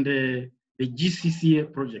and the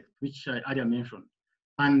GCCA project, which I earlier mentioned.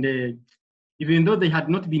 And even though they had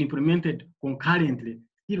not been implemented concurrently,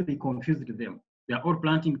 still they confused them. They are all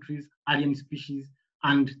planting trees, alien species,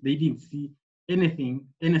 and they didn't see anything,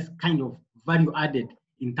 any kind of value added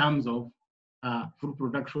in terms of food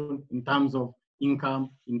production, in terms of income,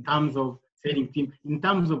 in terms of selling team, in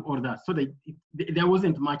terms of all that. So there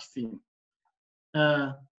wasn't much seen.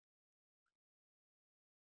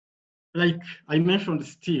 Like I mentioned,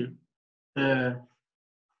 still,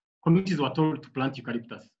 communities were told to plant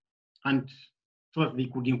eucalyptus, and so that they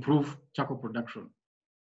could improve charcoal production.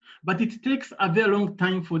 But it takes a very long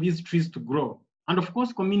time for these trees to grow. And of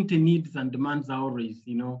course, community needs and demands are always,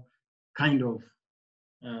 kind of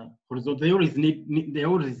they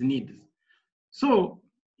always need. So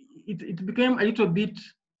it became a little bit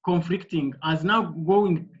conflicting, as now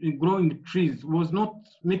growing trees was not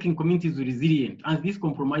making communities resilient, as this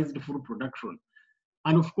compromised food production.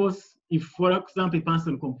 And of course, if, for example, a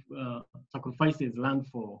person sacrifices land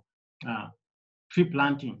for tree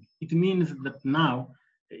planting, it means that now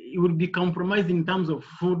it would be compromised in terms of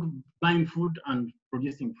food, buying food and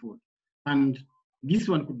producing food. And this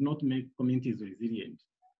one could not make communities resilient.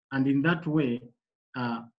 And in that way,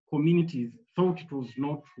 communities thought it was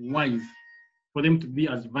not wise for them to be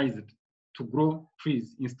advised to grow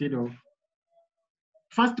trees instead of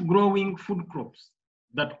fast growing food crops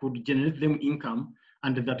that could generate them income,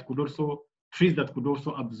 and that could also, trees that could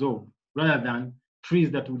also absorb, rather than trees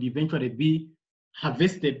that would eventually be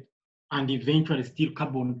harvested and eventually still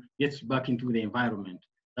carbon gets back into the environment.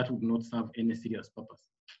 That would not serve any serious purpose.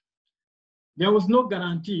 There was no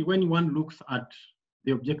guarantee when one looks at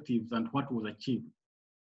the objectives and what was achieved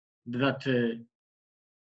that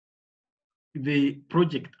the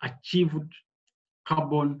project achieved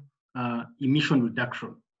carbon emission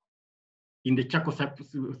reduction in the charcoal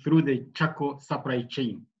through the charcoal supply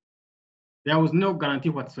chain. There was no guarantee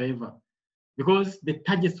whatsoever, because the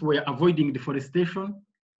targets were avoiding deforestation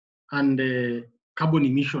and carbon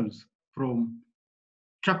emissions from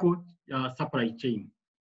charcoal supply chain,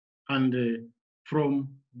 and from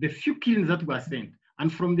the few kilns that were sent,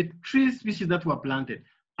 and from the tree species that were planted.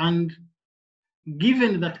 And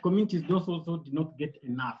given that communities also did not get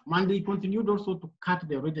enough, and they continued also to cut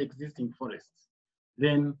the already existing forests,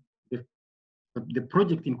 then the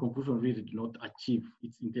project in conclusion really did not achieve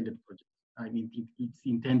its intended project. I mean, its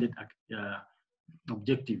intended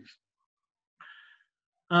objectives.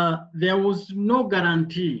 There was no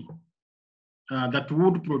guarantee that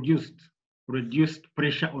wood reduced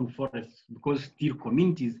pressure on forests, because still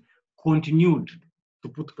communities continued to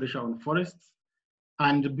put pressure on forests.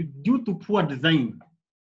 And due to poor design,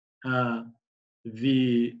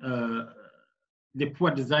 the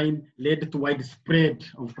poor design led to widespread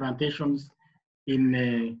of plantations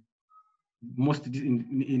in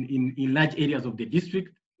in large areas of the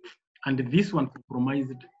district, and this one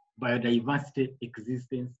compromised biodiversity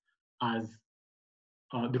existence as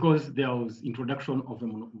because there was introduction of the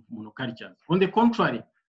monocultures. On the contrary,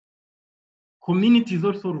 communities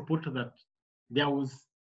also reported that there was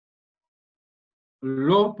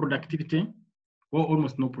low productivity or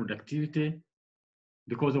almost no productivity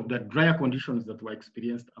because of the drier conditions that were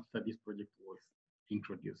experienced after this project was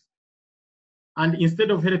introduced. And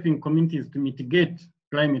instead of helping communities to mitigate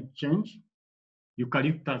climate change,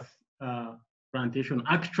 eucalyptus plantation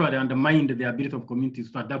actually undermined the ability of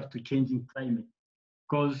communities to adapt to changing climate,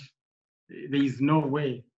 because there is no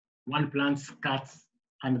way one plant cuts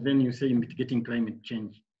and then you say you're mitigating climate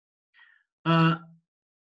change.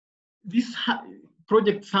 This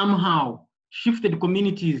project somehow shifted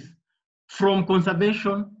communities from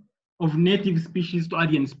conservation of native species to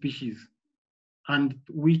alien species, and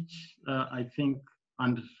which I think,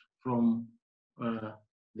 and from the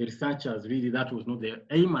researchers, really that was not their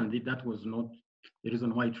aim, and that was not the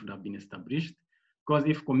reason why it should have been established. Because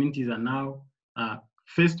if communities are now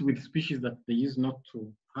faced with species that they used not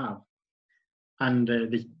to have, and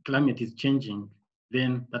the climate is changing,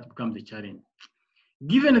 then that becomes a challenge.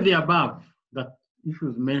 Given the above, that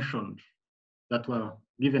issues mentioned that were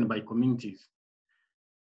given by communities,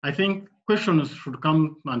 I think questions should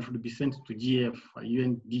come and should be sent to GF,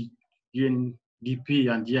 UNDP,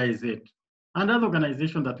 and GIZ, and other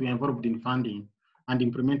organizations that were involved in funding and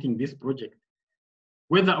implementing this project,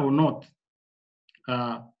 whether or not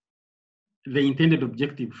the intended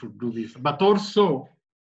objective should do this. But also,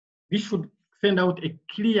 this should send out a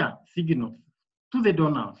clear signal to the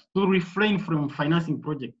donors to refrain from financing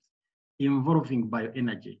projects involving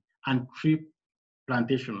bioenergy and tree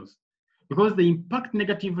plantations, because they impact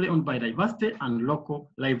negatively on biodiversity and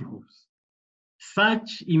local livelihoods.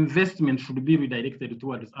 Such investment should be redirected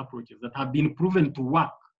towards approaches that have been proven to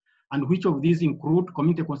work, and which of these include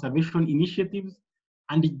community conservation initiatives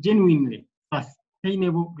and genuinely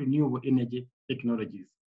sustainable renewable energy technologies.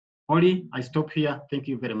 Oli, I stop here. Thank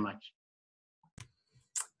you very much.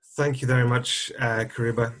 Thank you very much,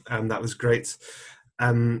 Kariba. That was great.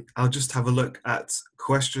 I'll just have a look at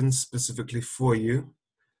questions specifically for you.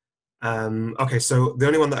 Okay, so the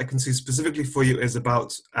only one that I can see specifically for you is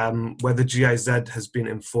about whether GIZ has been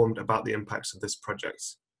informed about the impacts of this project.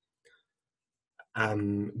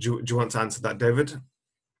 Do you want to answer that, David?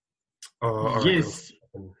 Yes.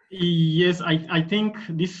 Yes, I think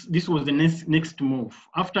this was the next move.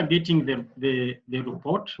 After getting the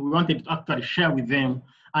report, we wanted to actually share with them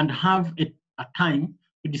and have a time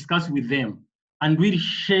to discuss with them and really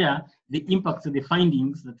share the impacts of the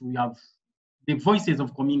findings that we have, the voices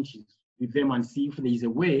of communities with them, and see if there is a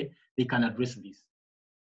way they can address this.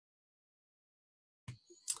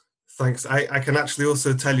 Thanks. I can actually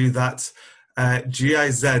also tell you that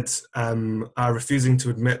GIZ are refusing to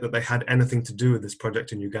admit that they had anything to do with this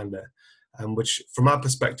project in Uganda, which from our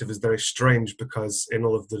perspective is very strange, because in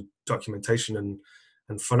all of the documentation and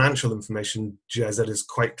financial information, GIZ is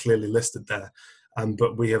quite clearly listed there.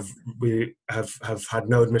 But we have had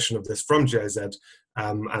no admission of this from GIZ,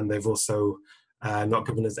 and they've also not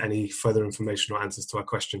given us any further information or answers to our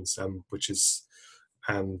questions, which is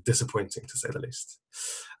disappointing to say the least.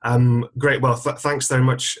 Great, well, thanks very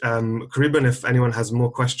much, Kariba. And if anyone has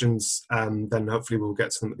more questions, then hopefully we'll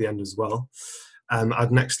get to them at the end as well.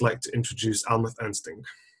 I'd next like to introduce Almuth Ernsting.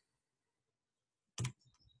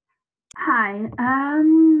 Hi,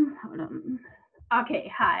 hold on.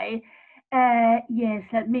 Okay, hi. Yes,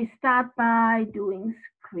 let me start by doing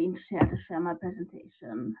screen share to share my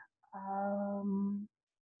presentation.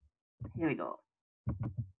 Here we go.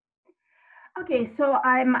 Okay, so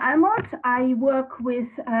I'm Almuth. I work with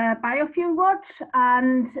Biofuel Watch,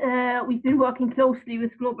 and we've been working closely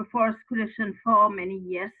with Global Forest Coalition for many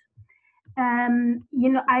years. You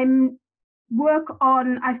know, I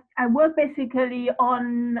work basically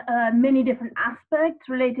on many different aspects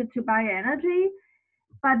related to bioenergy,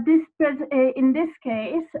 but in this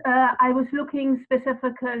case, I was looking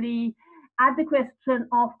specifically at the question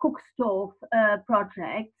of cook stove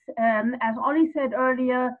projects. As Ollie said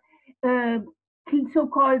earlier,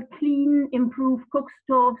 so-called clean, improved cook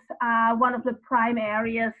stoves are one of the prime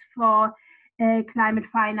areas for climate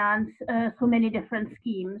finance for many different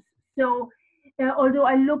schemes. So although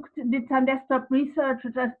I did some desktop research,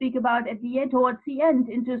 which I speak about towards the end,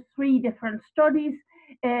 into 3 different studies,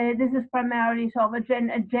 This is primarily sort of a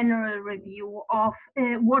general review of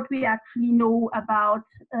what we actually know about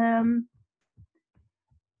the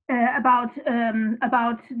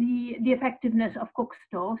effectiveness of cook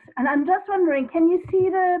stoves. And I'm just wondering, can you see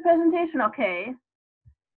the presentation okay?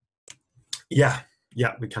 Yeah,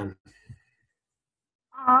 we can.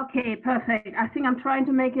 Okay, perfect. I think I'm trying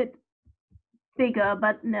to make it bigger,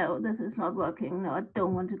 but no, this is not working. No, I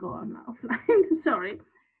don't want to go on offline. Sorry.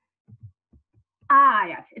 Ah,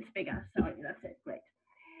 yes, it's bigger. Sorry, that's it. Great.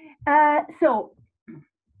 So,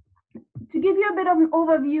 to give you a bit of an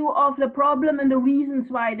overview of the problem and the reasons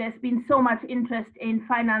why there's been so much interest in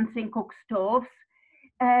financing cook stoves.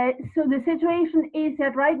 So the situation is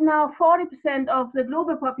that right now 40% of the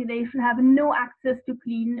global population have no access to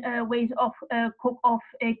clean ways of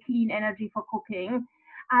clean energy for cooking,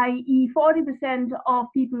 i.e. 40%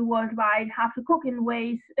 of people worldwide have to cook in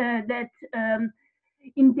ways that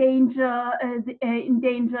endanger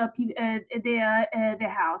their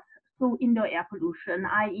health through indoor air pollution,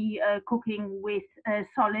 i.e. cooking with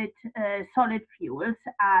solid fuels.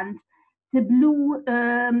 And the blue,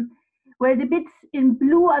 where the bits in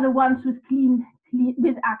blue are the ones with clean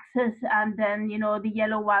with access, and then the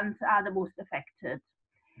yellow ones are the most affected.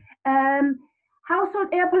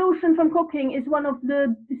 Household air pollution from cooking is one of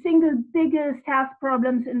the single biggest health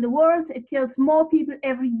problems in the world. It kills more people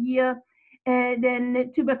every year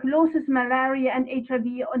than tuberculosis, malaria, and HIV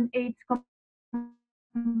and AIDS combined.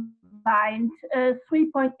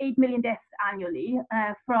 3.8 million deaths annually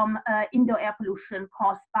from indoor air pollution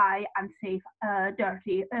caused by unsafe,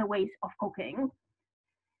 dirty ways of cooking.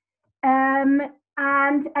 And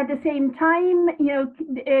at the same time,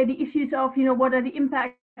 the issues of what are the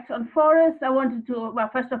impacts on forests. I wanted to, well,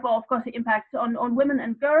 first of all, of course, the impacts on women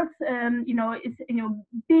and girls. It's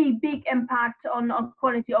big impact on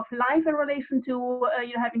quality of life in relation to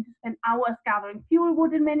having to spend hours gathering fuel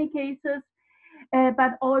wood in many cases,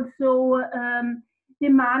 but also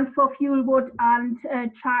demand for fuel wood and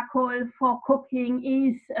charcoal for cooking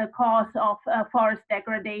is a cause of forest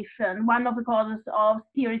degradation. One of the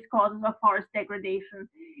serious causes of forest degradation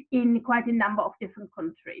in quite a number of different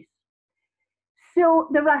countries. So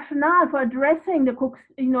the rationale for addressing the cooks,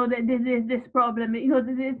 this problem,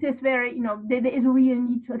 this very, there is a real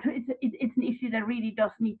need to address. It's an issue that really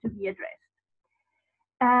does need to be addressed.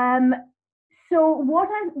 So what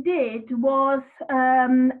I did was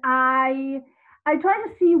I tried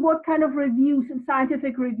to see what kind of reviews and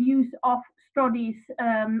scientific reviews of studies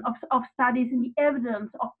of studies and the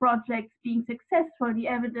evidence of projects being successful, the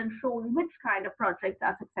evidence showing which kind of projects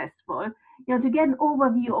are successful, to get an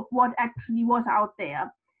overview of what actually was out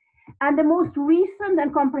there. And the most recent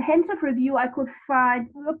and comprehensive review I could find,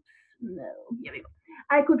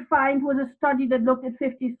 I could find was a study that looked at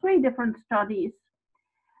 53 different studies.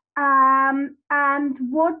 And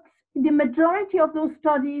what the majority of those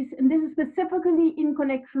studies, and this is specifically in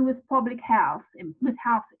connection with public health, with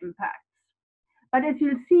health impacts. But as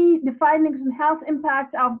you'll see, the findings on health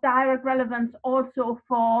impact are of direct relevance also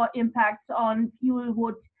for impacts on fuel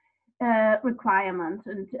wood requirements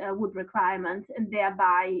and wood requirements, and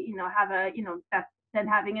thereby, have a, that's then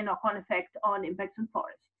having a knock-on effect on impacts on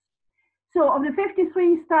forests. So of the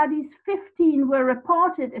 53 studies, 15 were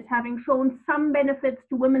reported as having shown some benefits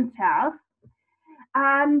to women's health.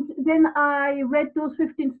 And then I read those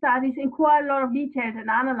 15 studies in quite a lot of detail and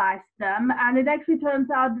analyzed them. And it actually turns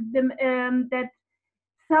out that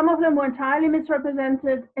some of them were entirely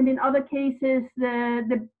misrepresented. And in other cases,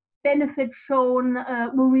 the benefits shown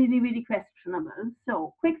were really, really questionable.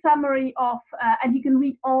 So quick summary of, and you can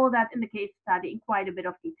read all that in the case study in quite a bit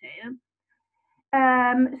of detail.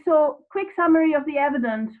 So quick summary of the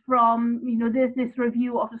evidence from this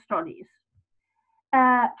review of the studies.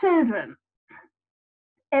 Children.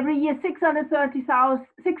 Every year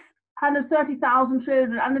 630,000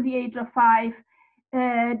 children under the age of 5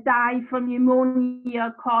 die from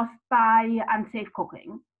pneumonia caused by unsafe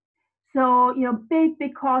cooking. So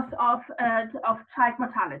big cause of child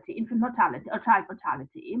mortality, infant mortality or child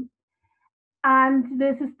mortality. And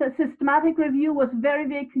the systematic review was very,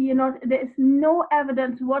 very clear. There is no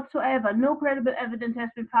evidence whatsoever, no credible evidence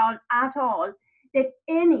has been found at all that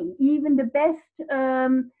even the best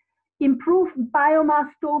improved biomass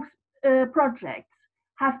stove projects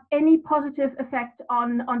have any positive effect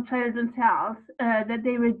on children's health, that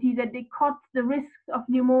they cut the risks of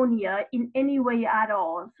pneumonia in any way at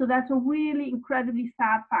all. So that's a really incredibly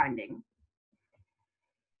sad finding.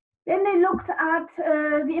 Then they looked at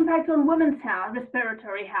the impact on women's health,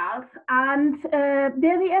 respiratory health, and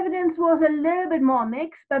there the evidence was a little bit more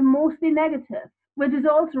mixed, but mostly negative, which is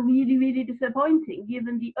also really, really disappointing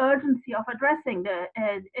given the urgency of addressing those.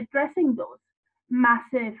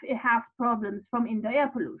 massive health problems from indoor air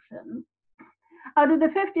pollution. Out of the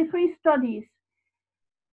 53 studies,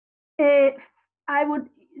 you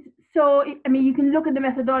can look at the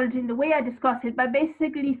methodology in the way I discuss it, but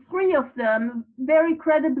basically 3 of them very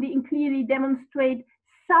credibly and clearly demonstrate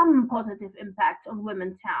some positive impact on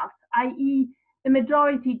women's health, i.e. the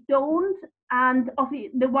majority don't, and of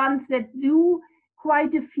the ones that do,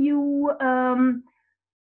 quite a few,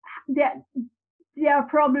 there are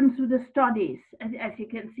problems with the studies. As you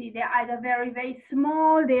can see, they're either very, very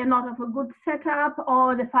small, they are not of a good setup,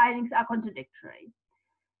 or the findings are contradictory.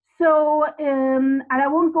 So, and I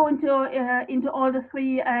won't go into all the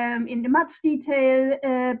 3 in much detail,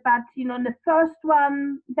 but in the first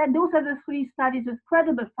one, those are the 3 studies with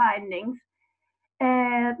credible findings.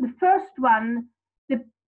 The first one,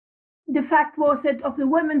 the fact was that of the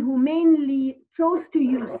women who mainly chose to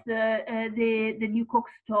use the new cook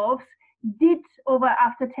stoves, did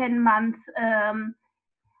after 10 months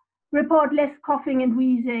report less coughing and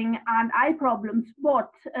wheezing and eye problems, but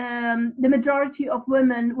the majority of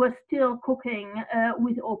women were still cooking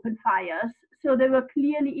with open fires. So there were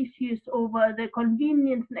clearly issues over the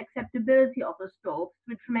convenience and acceptability of the stoves,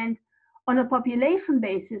 which meant on a population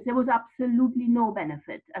basis, there was absolutely no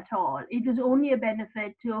benefit at all. It was only a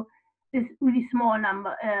benefit to this really small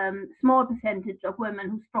percentage of women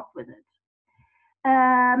who struck with it.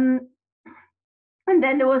 And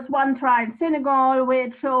then there was one trial in Senegal where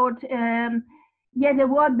it showed, there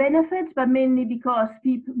were benefits, but mainly because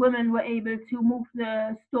women were able to move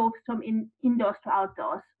the stoves from indoors to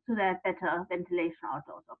outdoors, so they had better ventilation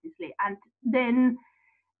outdoors, obviously. And then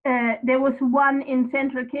there was one in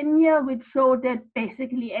central Kenya which showed that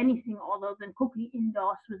basically anything other than cooking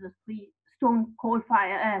indoors with a 3-stone wood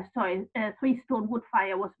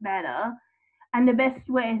fire was better. And the best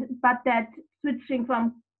way, but that switching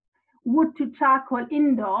from wood to charcoal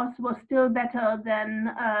indoors was still better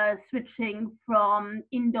than switching from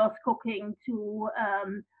indoors cooking to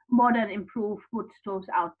modern improved wood stoves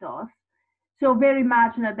outdoors. So very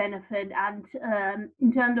marginal benefit, and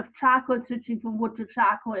in terms of charcoal, switching from wood to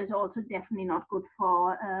charcoal is also definitely not good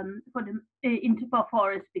for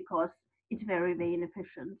forests because it's very, very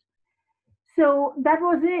inefficient. So that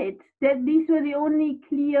was it. These were the only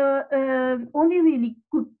clear, only really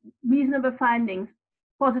good, reasonable findings,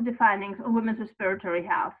 positive findings on women's respiratory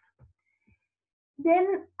health.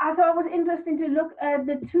 Then I thought it was interesting to look at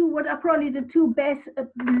what are probably the 2 best,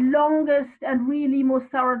 longest, and really most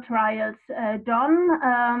thorough trials done.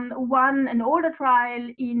 One, an older trial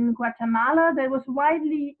in Guatemala that was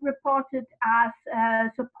widely reported as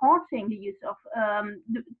supporting the use of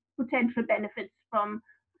the potential benefits from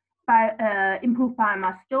improved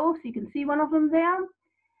biomass stoves. You can see one of them there.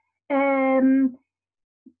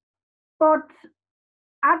 But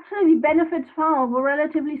actually, the benefits found were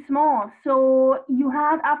relatively small. So you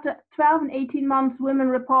had, after 12 and 18 months, women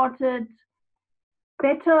reported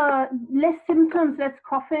less symptoms, less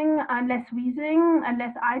coughing and less wheezing and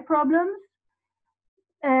less eye problems.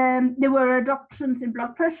 There were reductions in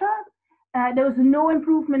blood pressure. There was no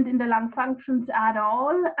improvement in the lung functions at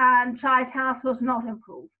all, and child health was not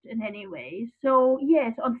improved in any way. So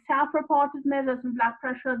yes, on self-reported measures and blood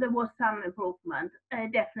pressure, there was some improvement,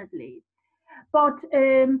 definitely. But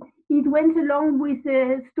it went along with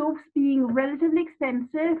the stoves being relatively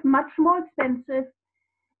expensive, much more expensive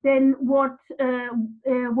than what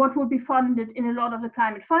would be funded in a lot of the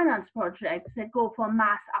climate finance projects that go for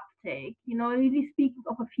mass uptake. Really speaking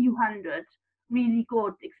of a few hundred really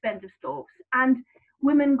good, expensive stoves. And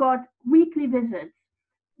women got weekly visits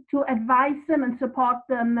to advise them and support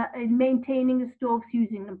them in maintaining the stoves,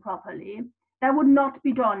 using them properly. That would not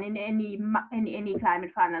be done in any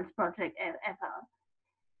climate finance project ever.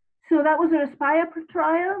 So that was a Respire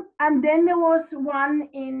trial. And then there was one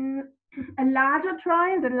in a larger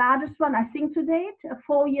trial, the largest one I think to date, a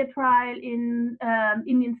 4-year trial in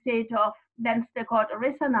Indian state of Leinster called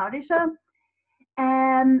Orissa, now Odisha,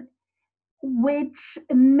 which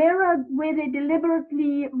mirrored, where they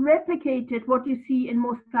deliberately replicated what you see in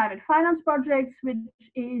most climate finance projects, which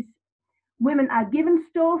is women are given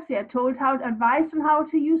stoves, they are told advised on how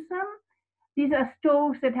to use them. These are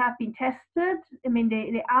stoves that have been tested. I mean,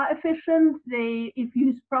 they are efficient. If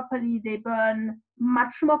used properly, they burn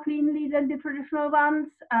much more cleanly than the traditional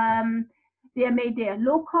ones. They are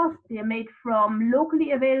low cost. They are made from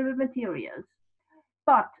locally available materials.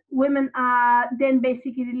 But women are then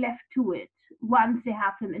basically left to it once they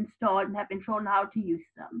have them installed and have been shown how to use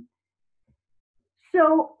them.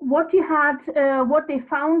 So what they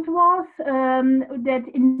found was that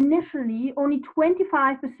initially only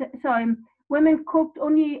 25%, Women cooked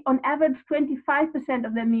only on average 25%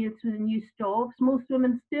 of their meals with new stoves. Most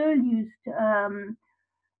women still used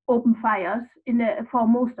open fires for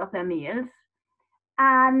most of their meals.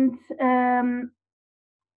 And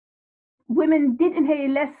women did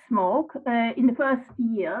inhale less smoke in the first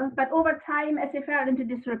year, but over time, as they fell into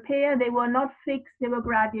disrepair, they were not fixed, they were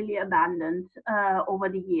gradually abandoned over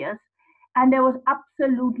the years. And there was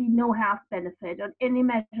absolutely no health benefit on any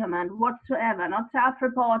measurement whatsoever, not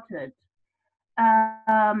self-reported.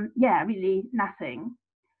 Yeah, really nothing.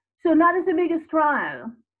 So that is the biggest trial.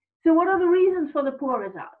 So what are the reasons for the poor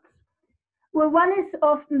results? Well, one is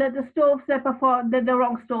often that the stoves that the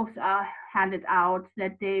wrong stoves are handed out,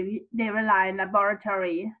 that they rely on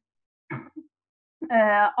laboratory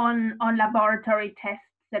on laboratory tests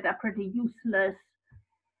that are pretty useless,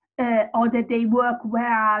 or that they work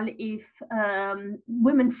well if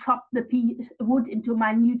women chop the wood into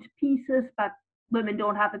minute pieces, but women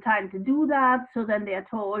don't have the time to do that. So then they are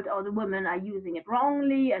told, oh, the women are using it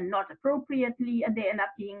wrongly and not appropriately, and they end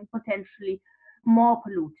up being potentially more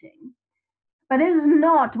polluting. But this is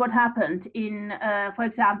not what happened in, for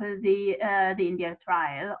example, the India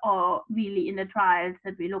trial, or really in the trials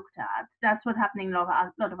that we looked at. That's what's happening in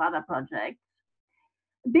a lot of other projects.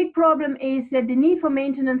 Big problem is that the need for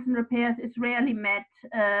maintenance and repairs is rarely met,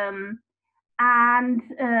 and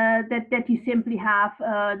that you simply have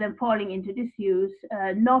them falling into disuse,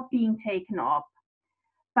 not being taken up.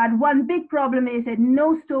 But one big problem is that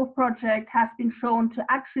no stove project has been shown to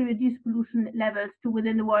actually reduce pollution levels to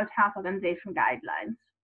within the World Health Organization guidelines.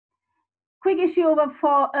 Quick issue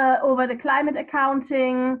over the climate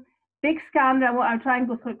accounting, big scandal. I'll try and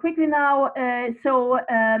go through it quickly now.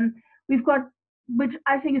 We've got, which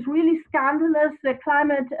I think is really scandalous, the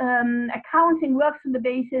climate accounting works on the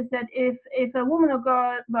basis that if a woman or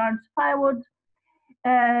girl burns firewood,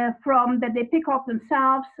 that they pick up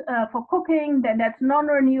themselves for cooking, then that's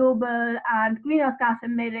non-renewable and greenhouse gas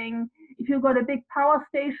emitting. If you've got a big power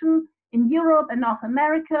station in Europe and North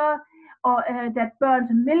America, or that burns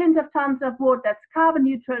millions of tons of wood, that's carbon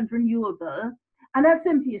neutral and renewable, and that's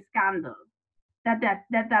simply a scandal.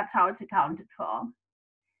 That's how it's accounted for.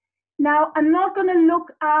 Now, I'm not going to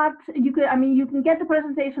look at, you can get the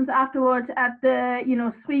presentations afterwards at the,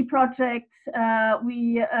 3 projects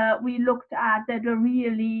we looked at that are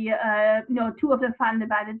really, 2 of them funded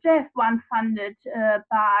by the GEF, one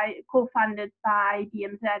co-funded by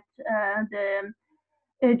BMZ,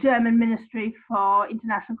 the German Ministry for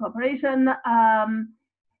International Cooperation.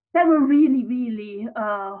 That were really, really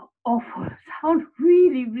awful, sound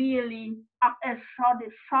really, really as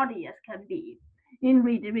shoddy as can be. You can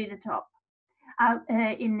read the top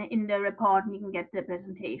in the report, and you can get the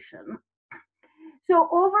presentation. So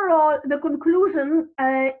overall, the conclusion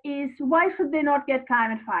is, why should they not get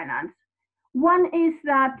climate finance? One is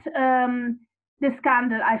that the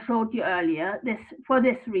scandal I showed you earlier, for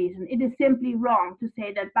this reason, it is simply wrong to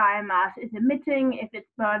say that biomass is emitting if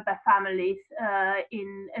it's burned by families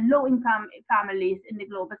in low-income families in the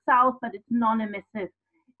global south, but it's non-emissive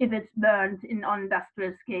if it's burned on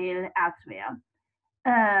industrial scale elsewhere.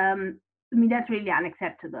 That's really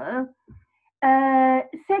unacceptable.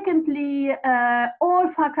 Secondly, all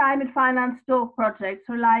climate finance stove projects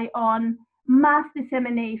rely on mass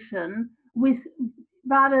dissemination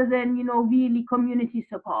rather than really community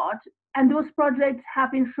support, and those projects have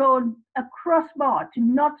been shown across board to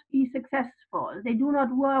not be successful. They do not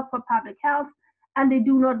work for public health, and they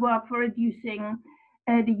do not work for reducing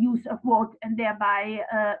the use of wood and thereby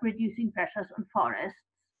reducing pressures on forests.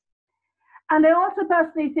 And I also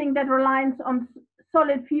personally think that reliance on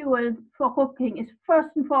solid fuel for cooking is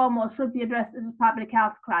first and foremost should be addressed as a public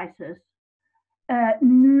health crisis,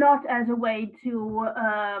 not as a way to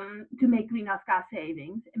make greenhouse gas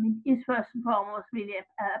savings. It's first and foremost really a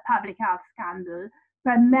public health scandal,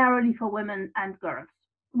 primarily for women and girls,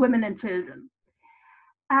 women and children.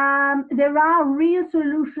 There are real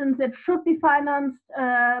solutions that should be financed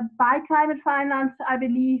by climate finance. I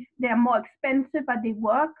believe they're more expensive, but they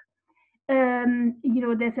work. There's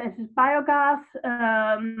biogas,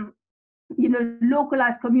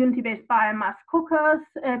 localized community-based biomass cookers,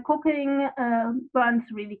 cooking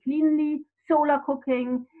burns really cleanly, solar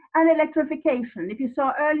cooking, and electrification. If you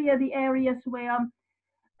saw earlier the areas where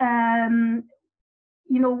where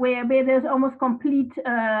there's almost complete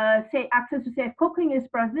access to safe cooking is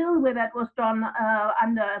Brazil, where that was done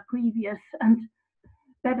under a previous and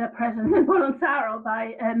better President Bolsonaro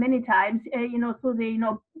by many times, through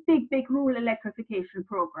the big rural electrification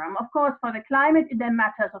program. Of course, for the climate, it then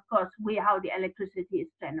matters, of course, how the electricity is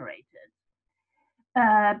generated.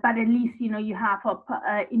 But at least, you have,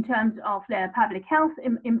 in terms of their public health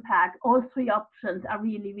impact, all 3 options are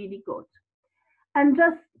really, really good. And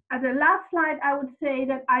just as a last slide, I would say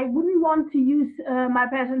that I wouldn't want to use my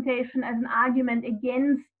presentation as an argument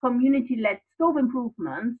against community-led stove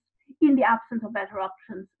improvements in the absence of better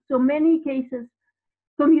options. So many cases,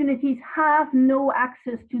 communities have no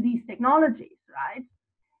access to these technologies, right?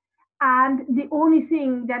 And the only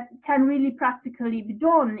thing that can really practically be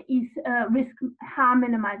done is risk harm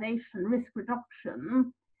minimization, risk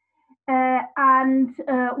reduction.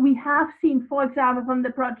 We have seen, for example, from the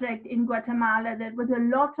project in Guatemala, that with a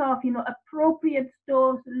lot of appropriate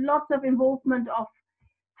stoves, lots of involvement of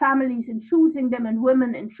families in choosing them and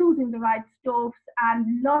women in choosing the right stoves,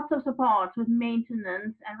 and lots of support with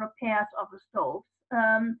maintenance and repairs of the stoves,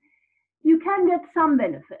 you can get some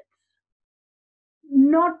benefits.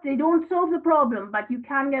 They don't solve the problem, but you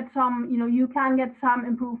can get some, you can get some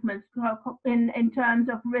improvements in terms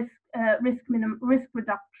of risk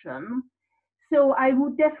reduction. So I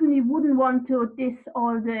would definitely wouldn't want to diss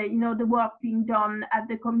all the the work being done at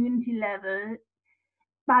the community level.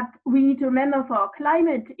 But we need to remember, for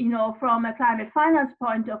climate, from a climate finance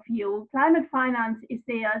point of view, climate finance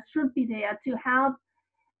should be there to help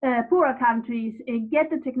poorer countries get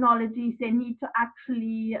the technologies they need to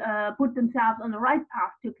actually put themselves on the right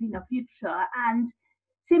path to a cleaner future. And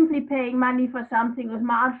simply paying money for something with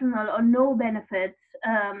marginal or no benefits,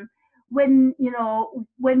 when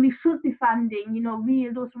we should be funding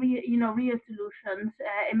real solutions,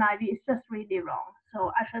 in my view, is just really wrong.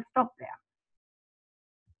 So I shall stop there.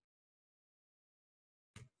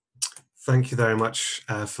 Thank you very much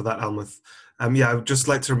for that, Almuth. Yeah, I would just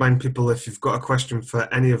like to remind people, if you've got a question for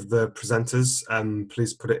any of the presenters,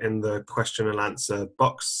 please put it in the question and answer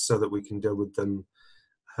box so that we can deal with them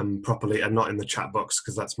properly, and not in the chat box,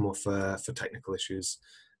 because that's more for technical issues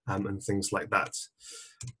and things like that.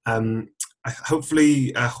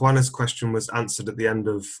 Hopefully Juana's question was answered at the end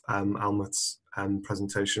of Almuth's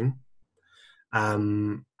presentation.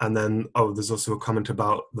 And then, there's also a comment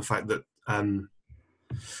about the fact that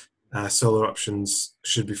solar options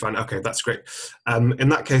should be fine. Okay, that's great. In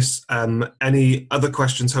that case, any other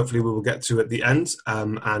questions hopefully we will get to at the end,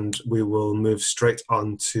 and we will move straight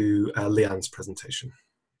on to Leanne's presentation.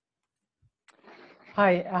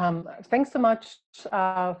 Hi, thanks so much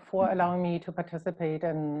for allowing me to participate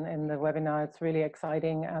in the webinar. It's really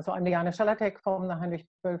exciting. So I'm Leanne Schalatek from the Heinrich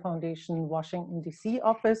Böll Foundation, Washington, DC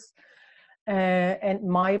office. And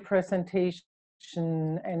my presentation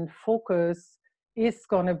and focus is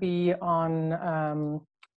going to be on,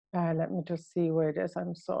 let me just see where it is.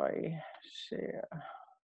 I'm sorry, share.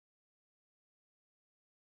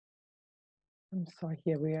 I'm sorry,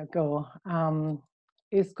 here we go.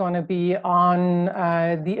 Is going to be on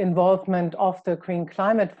the involvement of the Green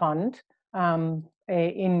Climate Fund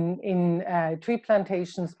in tree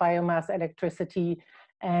plantations, biomass electricity,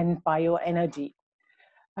 and bioenergy.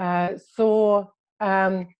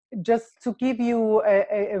 Just to give you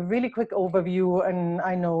a really quick overview, and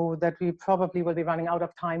I know that we probably will be running out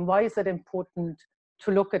of time, why is it important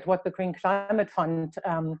to look at what the Green Climate Fund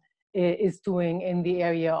is doing in the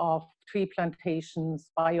area of tree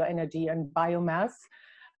plantations, bioenergy, and biomass?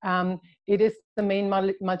 It is the main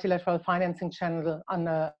multilateral financing channel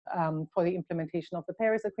for the implementation of the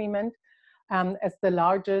Paris Agreement. As the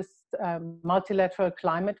largest multilateral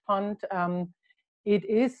climate fund, it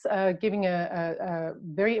is giving a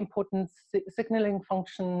very important signaling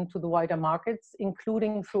function to the wider markets,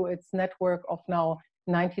 including through its network of now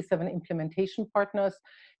 97 implementation partners.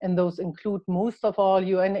 And those include most of all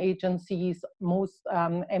UN agencies, most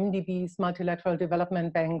MDBs, multilateral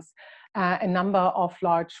development banks, a number of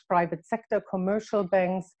large private sector commercial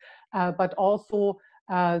banks, but also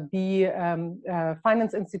the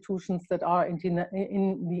finance institutions that are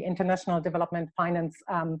in the International Development Finance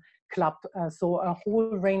Club. So a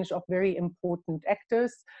whole range of very important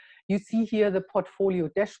actors. You see here the portfolio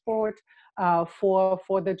dashboard for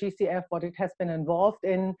the GCF, what it has been involved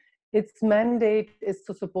in. Its mandate is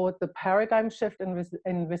to support the paradigm shift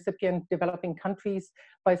in recipient developing countries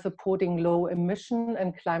by supporting low emission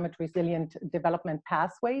and climate resilient development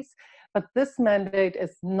pathways. But this mandate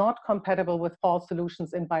is not compatible with all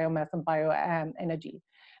solutions in biomass and bioenergy.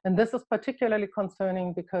 And this is particularly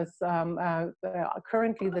concerning because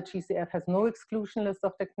currently the GCF has no exclusion list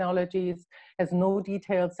of technologies, has no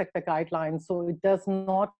detailed sector guidelines, so it does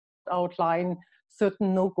not outline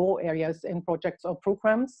certain no-go areas in projects or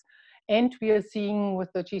programs. And we are seeing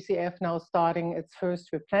with the GCF now starting its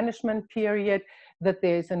first replenishment period that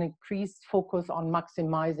there is an increased focus on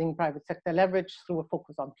maximizing private sector leverage through a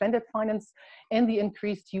focus on blended finance and the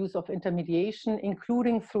increased use of intermediation,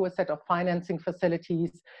 including through a set of financing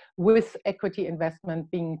facilities with equity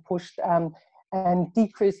investment being pushed and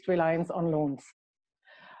decreased reliance on loans.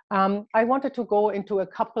 I wanted to go into a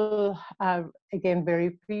couple, again,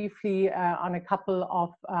 very briefly, on a couple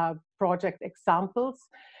of project examples.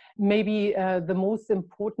 Maybe the most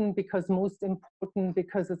important because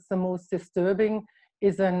it's the most disturbing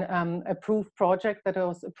is an approved project that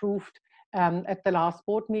was approved at the last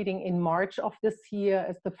board meeting in March of this year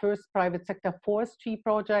as the first private sector forestry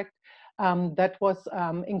project that was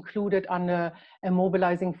included under a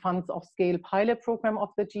mobilizing funds of scale pilot program of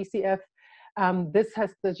the GCF. This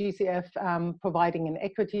has the GCF providing an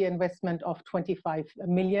equity investment of 25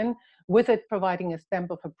 million, with it providing a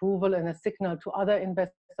stamp of approval and a signal to other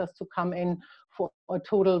investors to come in for a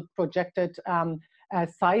total projected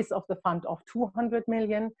size of the fund of 200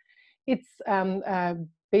 million. It's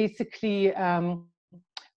basically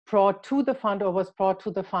brought to the fund, or was brought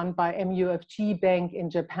to the fund by MUFG Bank in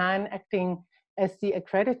Japan, acting as the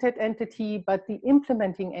accredited entity, but the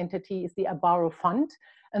implementing entity is the Abaro Fund.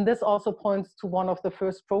 And this also points to one of the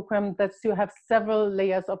first programs that you have several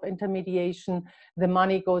layers of intermediation. The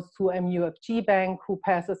money goes to MUFG Bank, who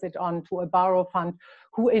passes it on to Abaro Fund,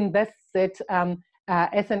 who invests it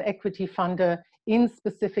as an equity funder in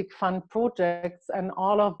specific fund projects, and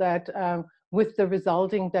all of that with the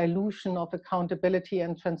resulting dilution of accountability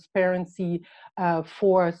and transparency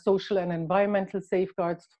for social and environmental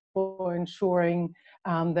safeguards, for ensuring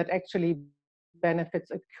that actually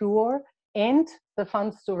benefits accrue. And the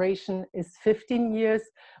fund's duration is 15 years,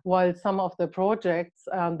 while some of the projects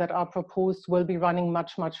that are proposed will be running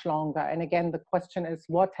much, much longer. And again, the question is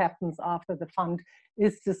what happens after the fund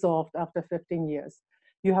is dissolved after 15 years?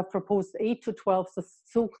 You have proposed 8 to 12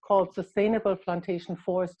 so-called sustainable plantation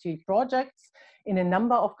forestry projects in a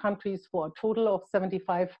number of countries for a total of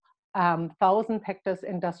 75,000 hectares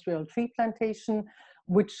industrial tree plantation,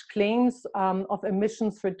 which claims of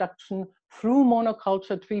emissions reduction through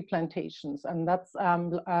monoculture tree plantations. And that's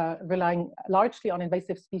relying largely on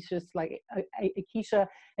invasive species like acacia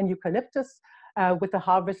and eucalyptus, with a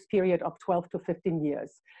harvest period of 12 to 15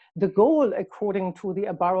 years. The goal, according to the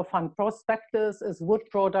Abaro Fund prospectus, is wood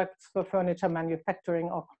products for furniture manufacturing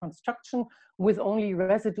or construction with only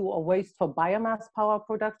residue or waste for biomass power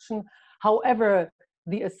production. However,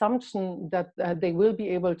 the assumption that they will be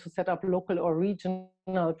able to set up local or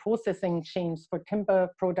regional processing chains for timber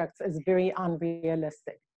products is very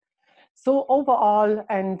unrealistic. So overall,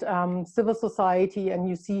 and civil society, and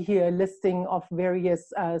you see here a listing of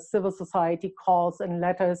various civil society calls and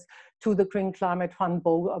letters to the Green Climate Fund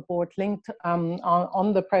board linked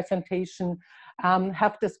on the presentation,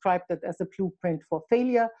 have described it as a blueprint for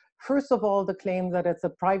failure. First of all, the claim that it's a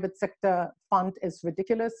private sector fund is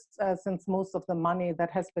ridiculous, since most of the money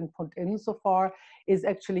that has been put in so far is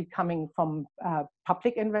actually coming from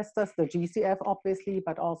public investors, the GCF obviously,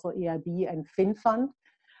 but also EIB and FinFund.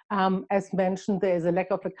 As mentioned, there is a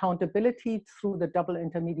lack of accountability through the double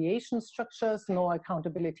intermediation structures, no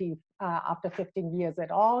accountability after 15 years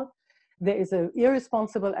at all. There is an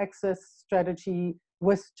irresponsible access strategy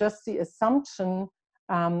with just the assumption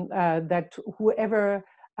that whoever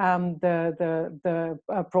the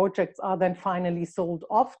projects are then finally sold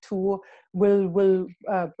off to will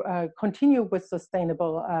continue with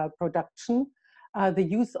sustainable production. The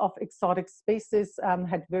use of exotic species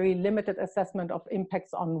had very limited assessment of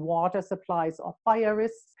impacts on water supplies or fire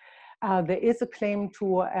risks. There is a claim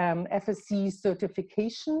to FSC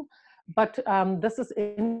certification, but this is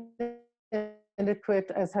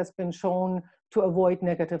inadequate, as has been shown, to avoid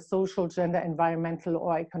negative social, gender, environmental,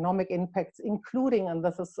 or economic impacts, including, and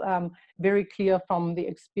this is very clear from the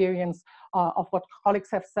experience of what colleagues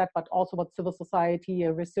have said, but also what civil society,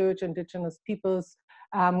 research, indigenous peoples,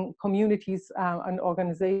 communities and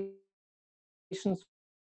organizations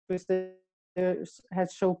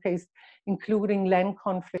has showcased, including land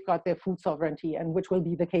conflict, got their food sovereignty, and which will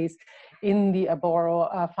be the case in the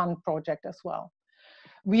Abaro Fund project as well.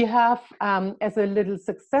 We have, as a little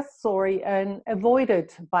success story, an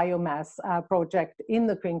avoided biomass project in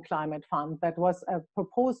the Green Climate Fund that was a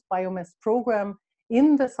proposed biomass program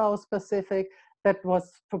in the South Pacific that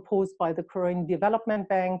was proposed by the Korean Development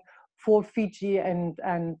Bank for Fiji and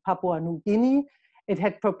Papua New Guinea. It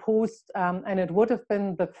had proposed, and it would have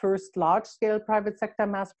been the first large-scale private sector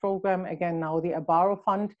mass program. Again, now the Abaro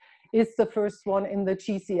Fund is the first one in the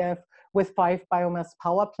GCF with 5 biomass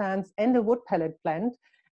power plants and a wood pellet plant.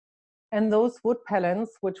 And those wood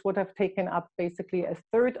pellets, which would have taken up basically a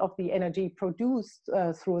third of the energy produced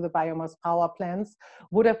through the biomass power plants,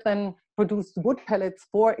 would have then produced wood pellets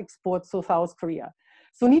for exports to South Korea.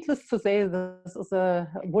 So needless to say, this is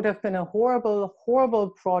would have been a horrible, horrible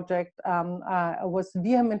project. Was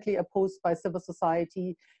vehemently opposed by civil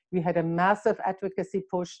society. We had a massive advocacy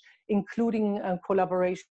push, including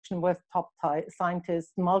collaboration with top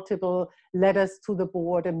scientists, multiple letters to the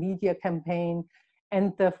board, a media campaign.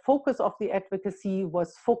 And the focus of the advocacy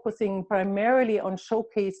was focusing primarily on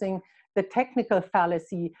showcasing the technical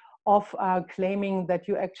fallacy of claiming that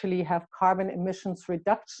you actually have carbon emissions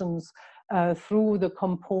reductions through the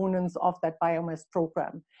components of that biomass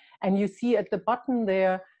program. And you see at the bottom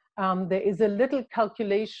there, there is a little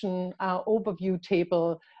calculation overview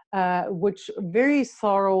table, which very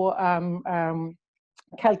thorough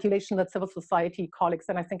calculation that civil society colleagues,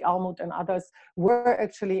 and I think Almut and others were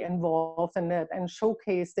actually involved in it, and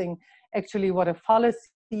showcasing actually what a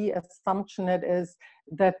fallacy assumption it is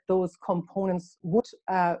that those components would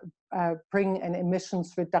bring an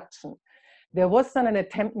emissions reduction. There was then an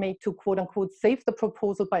attempt made to quote unquote save the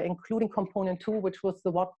proposal by including component 2, which was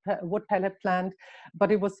the wood pellet plant,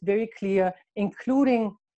 but it was very clear,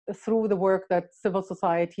 including through the work that civil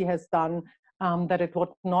society has done, that it would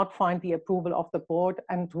not find the approval of the board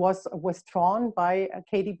and was withdrawn by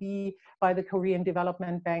KDB, by the Korean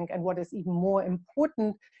Development Bank. And what is even more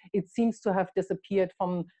important, it seems to have disappeared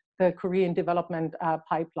from the Korean development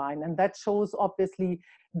pipeline. And that shows obviously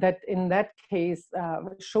that in that case,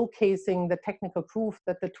 showcasing the technical proof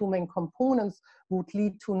that the two main components would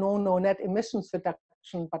lead to no net emissions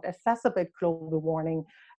reduction, but exacerbate global warming,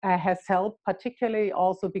 has helped, particularly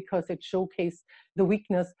also because it showcased the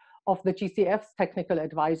weakness of the GCF's technical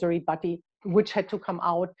advisory body, which had to come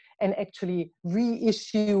out and actually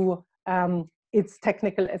reissue its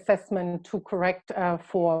technical assessment to correct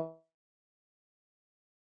for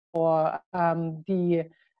the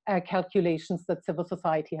calculations that civil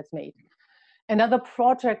society has made. Another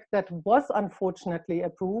project that was unfortunately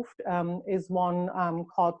approved is one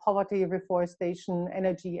called Poverty, Reforestation,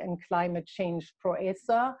 Energy and Climate Change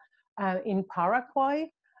PROESA in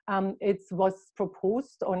Paraguay. It was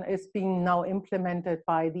proposed and is being now implemented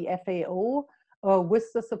by the FAO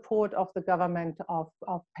with the support of the government of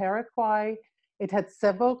Paraguay. It had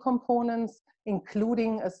several components,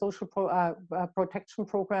 including a social protection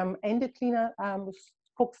program and a cleaner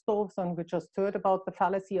cook stoves, and we just heard about the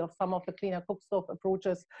fallacy of some of the cleaner cook stove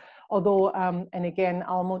approaches. Although, and again,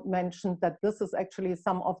 Almut mentioned that this is actually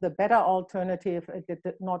some of the better alternative. It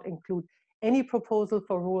did not include any proposal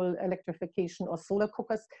for rural electrification or solar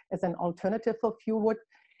cookers as an alternative for fuel wood.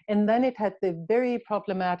 And then it had the very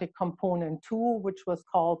problematic component 2, which was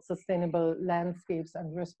called Sustainable Landscapes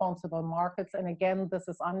and Responsible Markets. And again, this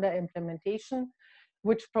is under implementation,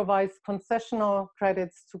 which provides concessional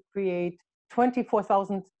credits to create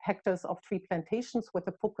 24,000 hectares of tree plantations with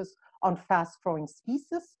a focus on fast-growing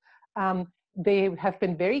species. They have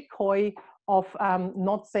been very coy of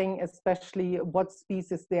not saying especially what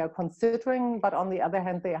species they are considering, but on the other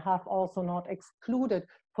hand, they have also not excluded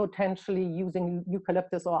potentially using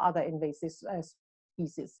eucalyptus or other invasive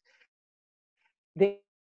species. There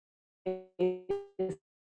is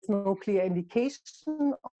no clear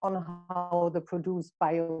indication on how the produced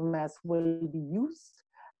biomass will be used.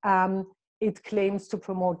 It claims to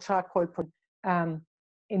promote charcoal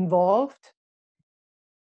involved.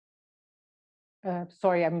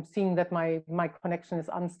 Sorry, I'm seeing that my connection is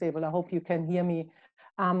unstable. I hope you can hear me.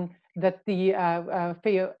 That the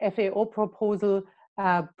FAO proposal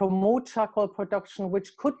promote charcoal production,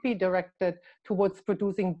 which could be directed towards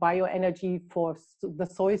producing bioenergy for the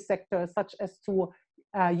soy sector, such as to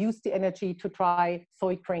use the energy to dry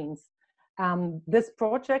soy grains. This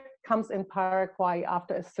project comes in Paraguay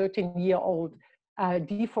after a 13-year-old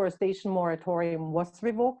deforestation moratorium was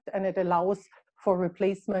revoked, and it allows for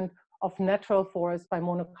replacement of natural forests by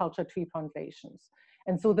monoculture tree plantations.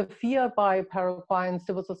 And so the fear by Paraguayan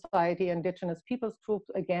civil society, indigenous peoples groups,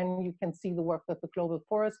 again, you can see the work that the Global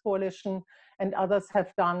Forest Coalition and others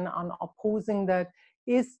have done on opposing that,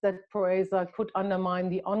 is that PROESA could undermine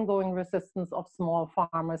the ongoing resistance of small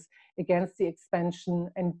farmers against the expansion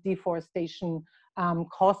and deforestation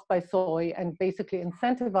caused by soy, and basically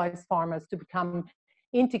incentivize farmers to become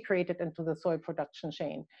integrated into the soy production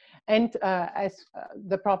chain. And as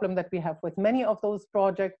the problem that we have with many of those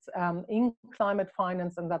projects in climate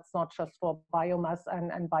finance, and that's not just for biomass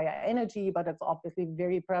and bioenergy, but it's obviously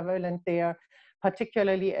very prevalent there.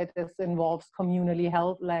 Particularly it involves communally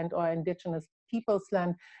held land or indigenous people's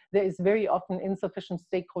land. There is very often insufficient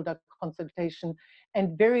stakeholder consultation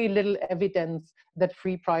and very little evidence that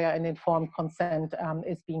free, prior and informed consent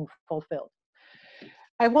is being fulfilled.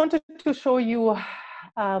 I wanted to show you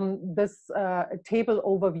this table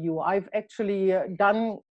overview. I've actually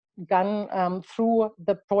done gone through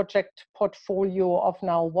the project portfolio of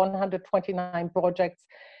now 129 projects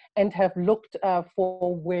and have looked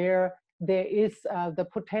for where there is the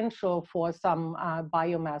potential for some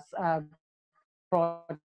biomass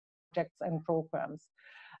projects and programs.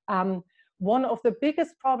 One of the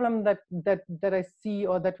biggest problems that I see,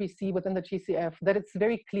 or that we see within the GCF, that it's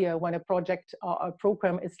very clear when a project or a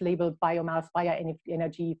program is labeled biomass,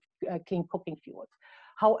 bioenergy, clean cooking fuels.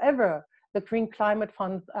 However, the Green Climate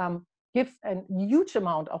Fund gives a huge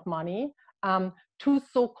amount of money to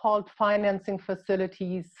so-called financing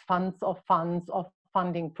facilities, funds of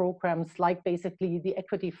funding programs, like basically the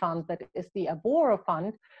equity fund that is the Arbora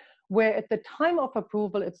fund, where at the time of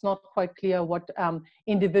approval, it's not quite clear what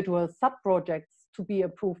individual sub-projects to be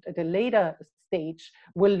approved at a later stage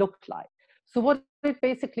will look like. So what it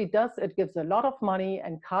basically does, it gives a lot of money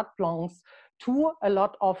and carte blanche to a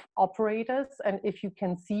lot of operators. And if you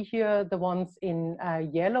can see here, the ones in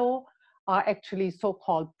yellow are actually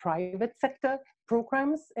so-called private sector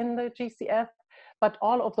programs in the GCF. But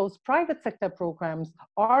all of those private sector programs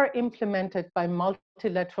are implemented by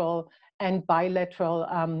multilateral and bilateral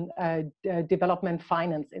development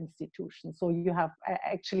finance institutions. So you have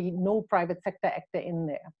actually no private sector actor in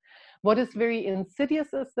there. What is very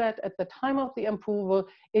insidious is that at the time of the approval,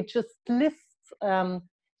 it just lists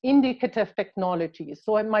indicative technologies.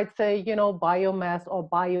 So it might say, you know, biomass or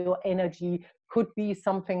bioenergy could be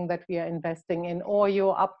something that we are investing in, or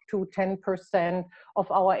you're up to 10% of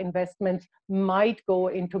our investments might go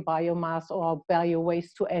into biomass or bio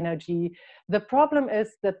waste to energy. The problem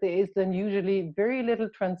is that there is then usually very little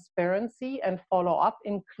transparency and follow-up,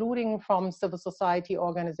 including from civil society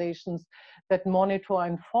organizations that monitor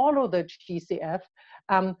and follow the GCF,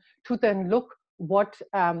 to then look what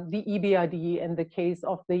the EBRD in the case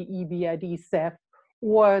of the EBRD CEF,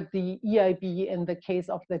 or the EIB in the case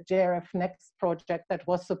of the JRF Next project that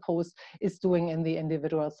was supposed is doing in the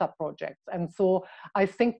individual sub-projects. And so I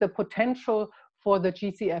think the potential for the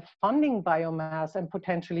GCF funding biomass and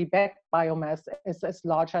potentially back biomass is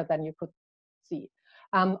larger than you could see.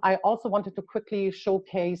 I also wanted to quickly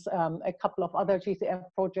showcase a couple of other GCF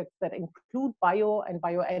projects that include bio and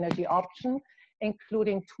bioenergy option,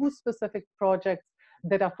 including 2 specific projects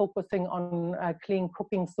that are focusing on clean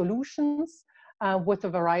cooking solutions. With a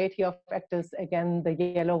variety of actors. Again, the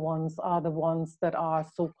yellow ones are the ones that are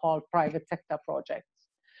so-called private sector projects.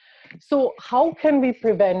 So how can we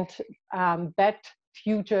prevent that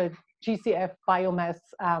future GCF biomass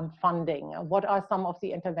funding? What are some of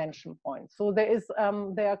the intervention points? So there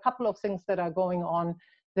are a couple of things that are going on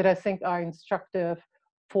that I think are instructive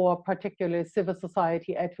for particularly civil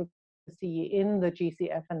society advocacy in the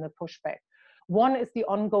GCF and the pushback. One is the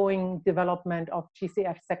ongoing development of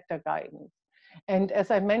GCF sector guidance. And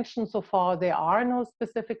as I mentioned so far, there are no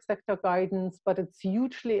specific sector guidance, but it's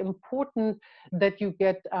hugely important that you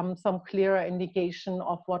get some clearer indication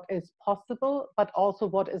of what is possible, but also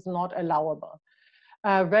what is not allowable.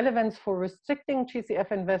 Relevance for restricting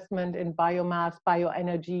GCF investment in biomass,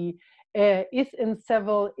 bioenergy is in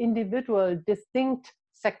several individual distinct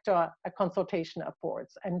sector consultation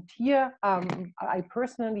efforts. And here, I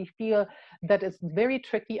personally feel that it's very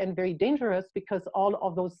tricky and very dangerous because all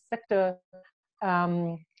of those sector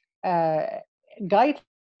guidelines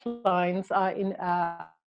are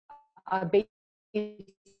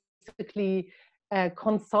basically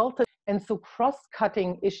consulted, and so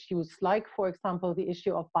cross-cutting issues like, for example, the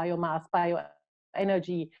issue of biomass,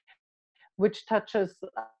 bioenergy, which touches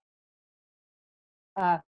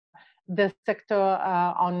the sector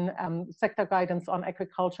on sector guidance on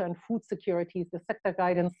agriculture and food securities, the sector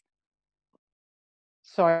guidance.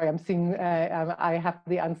 Sorry, I'm seeing I have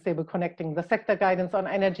the unstable connecting. The sector guidance on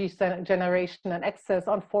energy generation and access,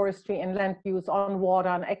 on forestry and land use, on water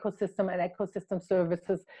and ecosystem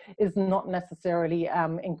services is not necessarily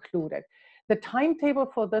included. The timetable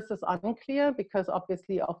for this is unclear because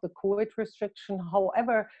obviously of the COVID restriction.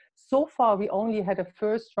 However, so far we only had a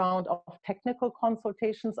first round of technical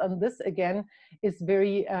consultations, and this again is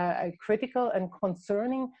very critical and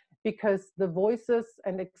concerning because the voices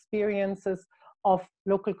and experiences of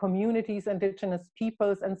local communities, indigenous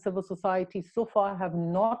peoples, and civil society so far have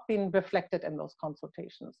not been reflected in those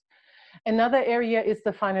consultations. Another area is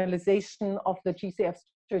the finalization of the GCF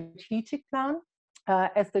strategic plan.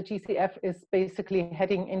 As the GCF is basically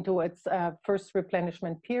heading into its first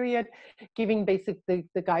replenishment period, giving basically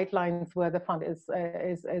the guidelines where the fund is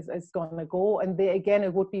going to go. And there again,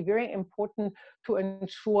 it would be very important to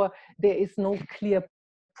ensure there is no clear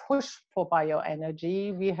push for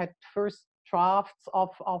bioenergy. We had first drafts of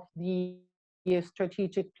the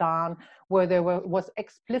strategic plan where there was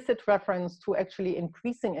explicit reference to actually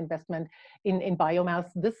increasing investment in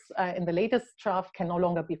biomass. This in the latest draft can no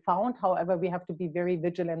longer be found. However, we have to be very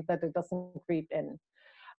vigilant that it doesn't creep in.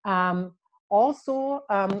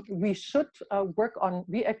 We should work on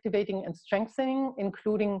reactivating and strengthening,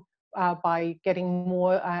 including by getting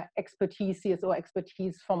more expertise, CSO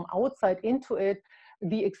expertise from outside into it,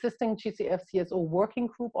 the existing GCF CSO working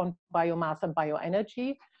group on biomass and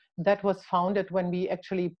bioenergy that was founded when we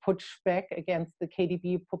actually pushed back against the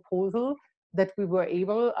KDB proposal that we were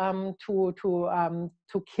able to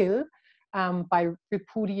kill by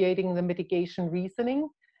repudiating the mitigation reasoning.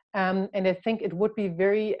 And I think it would be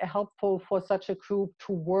very helpful for such a group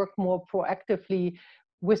to work more proactively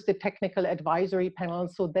with the technical advisory panel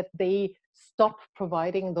so that they stop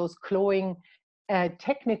providing those cloying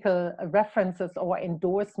technical references or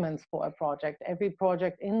endorsements for a project. Every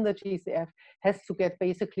project in the GCF has to get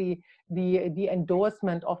basically the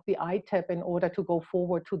endorsement of the ITEP in order to go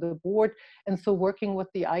forward to the board. And so working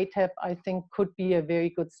with the ITEP, I think, could be a very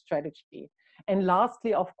good strategy. And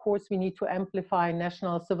lastly, of course, we need to amplify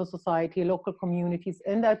national civil society, local communities,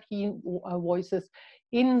 and IP voices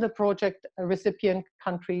in the project recipient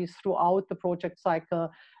countries throughout the project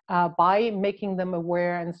cycle by making them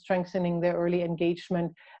aware and strengthening their early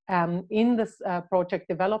engagement in this project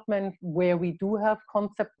development, where we do have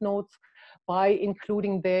concept notes, by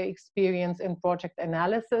including their experience in project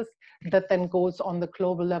analysis that then goes on the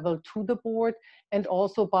global level to the board, and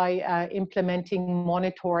also by implementing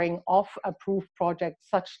monitoring of approved projects,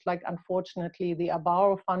 such like, unfortunately, the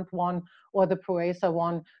Abaro Fund one or the PROESA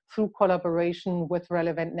one, through collaboration with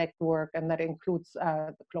relevant network. And that includes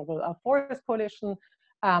the Global Forest Coalition,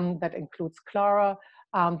 that includes CLARA,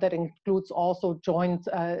 that includes also joint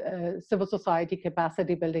civil society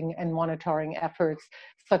capacity building and monitoring efforts,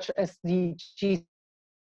 such as the GCF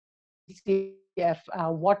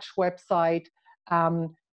Watch website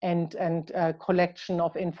and collection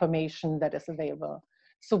of information that is available.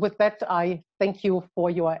 So with that, I thank you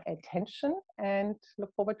for your attention and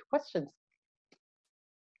look forward to questions.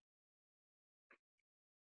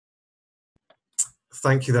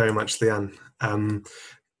 Thank you very much, Leanne.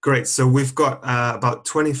 Great, so we've got about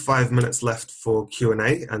 25 minutes left for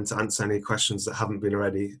Q&A and to answer any questions that haven't been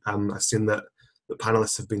already. I've seen that the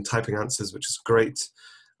panelists have been typing answers, which is great.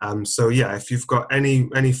 So yeah, if you've got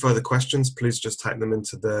any further questions, please just type them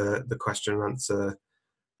into the question and answer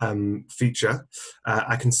feature.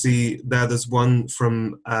 I can see there's one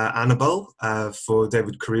from Annabelle for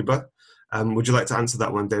David Kariba. Would you like to answer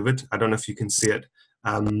that one, David? I don't know if you can see it,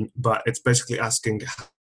 but it's basically asking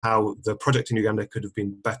how the project in Uganda could have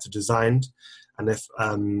been better designed, and if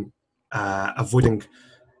avoiding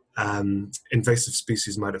invasive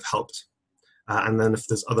species might have helped. And then if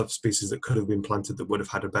there's other species that could have been planted that would have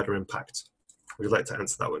had a better impact. Would you like to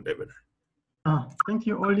answer that one, David? Thank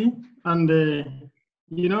you, Oli. And,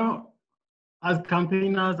 you know, as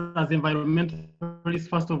campaigners, as environmentalists,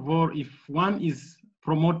 first of all, if one is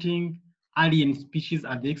promoting alien species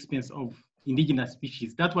at the expense of indigenous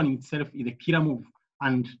species, that one in itself is a killer move.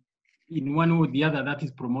 And in one way or the other, that is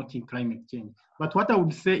promoting climate change. But what I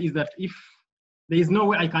would say is that if there is no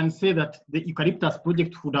way I can say that the eucalyptus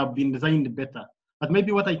project would have been designed better, but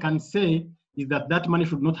maybe what I can say is that that money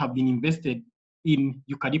should not have been invested in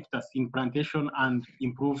eucalyptus, in plantation and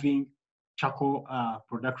improving charcoal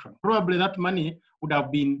production. Probably that money would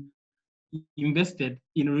have been invested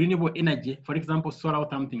in renewable energy, for example, solar or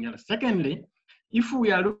something else. Secondly, if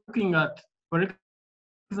we are looking at, for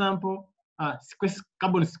example,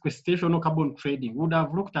 carbon sequestration or carbon trading, we would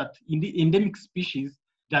have looked at endemic species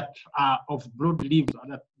that are of broad leaves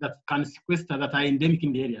that can sequester, that are endemic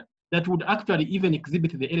in the area, that would actually even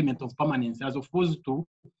exhibit the element of permanence, as opposed to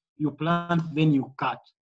you plant, then you cut.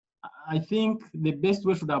 I think the best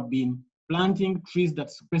way should have been planting trees that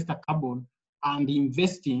sequester carbon and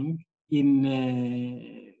investing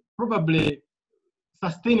in probably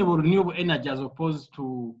sustainable renewable energy, as opposed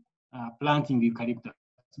to planting eucalyptus.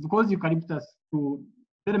 Because eucalyptus to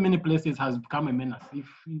very many places has become a menace. If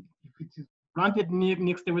it is planted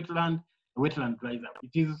next to wetland, the wetland dries up.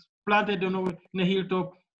 It is planted in a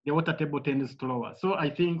hilltop, the water table tends to lower. So I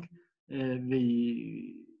think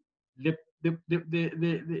the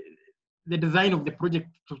design of the project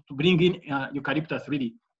to bring in eucalyptus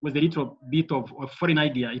really was a little bit of a foreign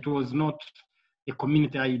idea. It was not a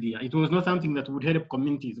community idea. It was not something that would help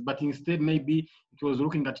communities, but instead maybe it was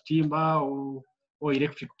looking at timber or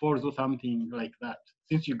electric poles or something like that,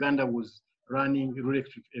 since Uganda was running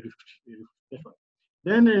electric.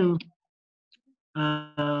 Then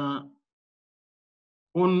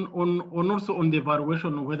also on the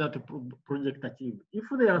evaluation of whether the project achieved. If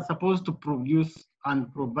they are supposed to produce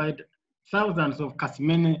and provide thousands of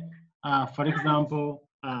Casimene, for example,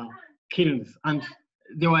 kilns, and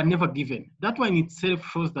they were never given, that one itself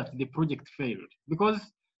shows that the project failed, because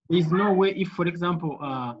there is no way, if, for example,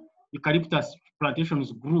 eucalyptus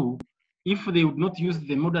plantations grew, if they would not use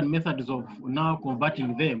the modern methods of now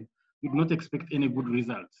converting them, we would not expect any good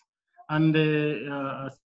results. And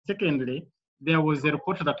secondly, there was a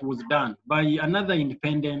report that was done by another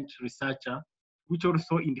independent researcher, which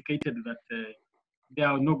also indicated that there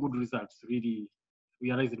are no good results really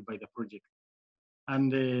realized by the project.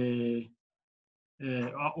 And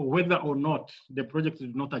whether or not the project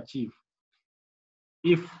did not achieve.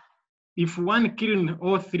 If one kiln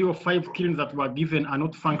or 3 or 5 kilns that were given are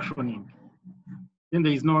not functioning, then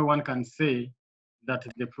there is no one can say that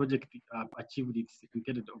the project achieved its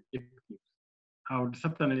intended objectives. I would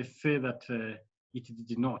certainly say that it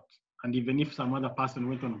did not. And even if some other person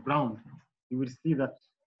went on ground, you will see that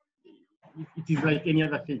it is like any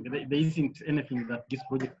other thing. There isn't anything that this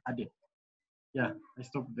project added. Yeah, I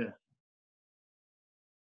stop there.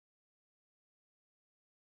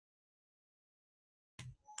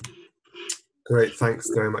 Great, thanks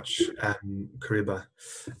very much, Kariba.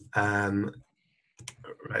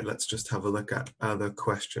 Right, let's just have a look at other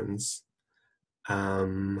questions.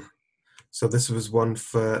 So this was one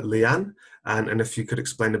for Leanne, and if you could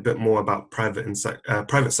explain a bit more about private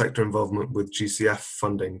sector involvement with GCF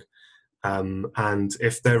funding, and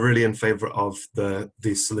if they're really in favour of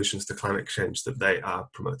these solutions to climate change that they are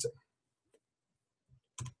promoting.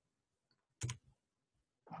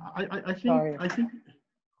 I think.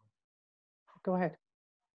 Go ahead.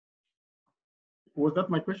 Was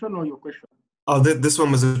that my question or your question? Oh, this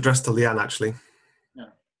one was addressed to Leanne, actually.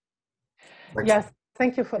 Yeah. Thanks. Yes,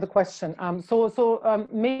 thank you for the question. So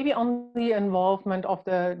maybe on the involvement of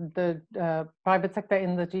the private sector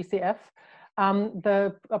in the GCF,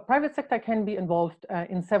 the private sector can be involved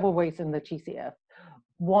in several ways in the GCF.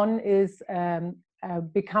 One is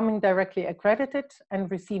becoming directly accredited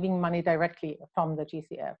and receiving money directly from the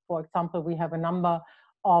GCF. For example, we have a number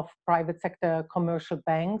of private sector commercial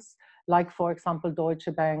banks, like, for example,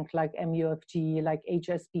 Deutsche Bank, like MUFG, like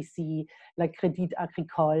HSBC, like Crédit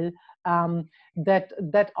Agricole,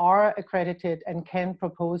 that are accredited and can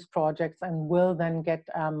propose projects and will then get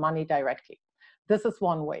money directly. This is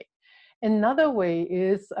one way. Another way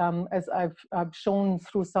is, as I've shown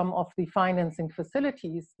through some of the financing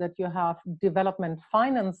facilities, that you have development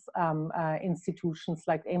finance institutions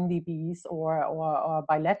like MDBs or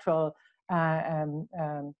bilateral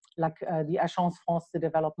like the Agence France de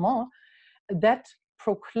Développement, that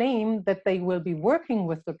proclaim that they will be working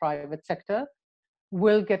with the private sector,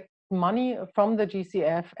 will get money from the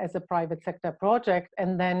GCF as a private sector project,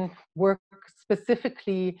 and then work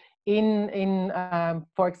specifically in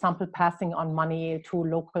for example, passing on money to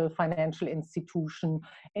local financial institution,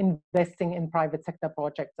 investing in private sector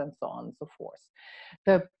projects, and so on and so forth.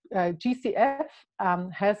 The GCF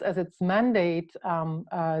has as its mandate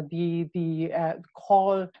the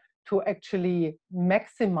call to actually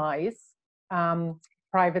maximize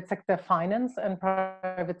private sector finance and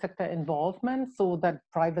private sector involvement, so that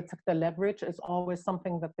private sector leverage is always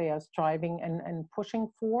something that they are striving and pushing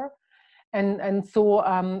for. And so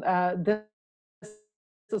this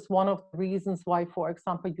is one of the reasons why, for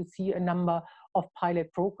example, you see a number of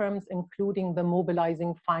pilot programs, including the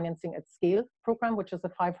Mobilizing Financing at Scale program, which is a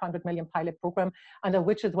 500 million pilot program, under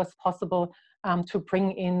which it was possible to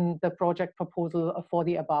bring in the project proposal for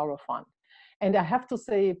the Abaro Fund. And I have to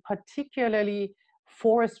say, particularly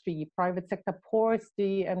forestry, private sector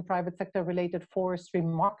forestry and private sector related forestry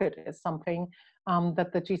market is something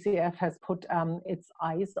that the GCF has put its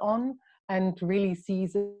eyes on and really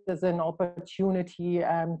sees it as an opportunity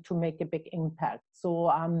to make a big impact. So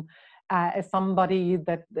as somebody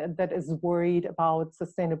that is worried about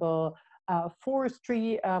sustainable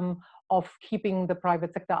forestry, of keeping the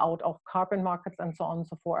private sector out of carbon markets and so on and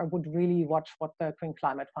so forth, I would really watch what the Green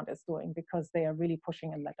Climate Fund is doing, because they are really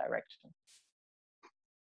pushing in that direction.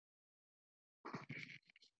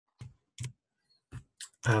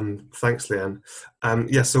 Thanks, Leanne.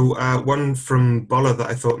 Yeah, so one from Bola that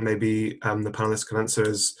I thought maybe the panelists could answer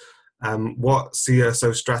is, what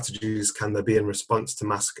CSO strategies can there be in response to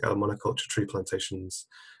mass-scale monoculture tree plantations?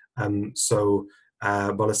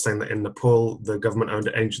 Bola's saying that in Nepal, the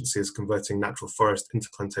government-owned agency is converting natural forest into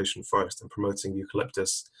plantation forest and promoting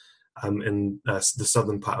eucalyptus in the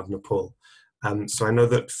southern part of Nepal. So I know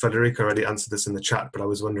that Federica already answered this in the chat, but I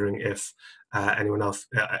was wondering if anyone else,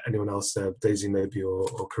 Daisy maybe, or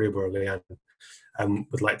Kariba or Leanne,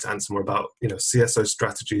 would like to answer more about, CSO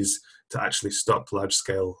strategies to actually stop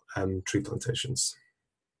large-scale tree plantations.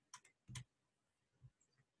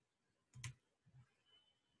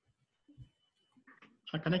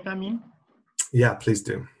 Can I come in? Yeah, please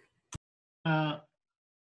do. I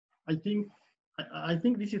think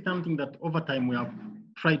this is something that over time we have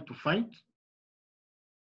tried to fight,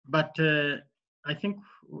 but I think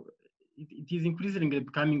it is increasingly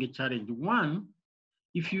becoming a challenge. One,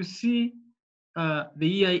 if you see the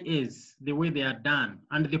EIAs, the way they are done,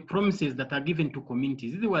 and the promises that are given to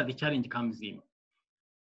communities, this is where the challenge comes in.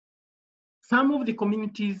 Some of the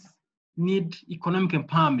communities need economic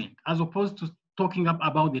empowerment as opposed to talking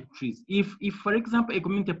about the trees. If, for example, a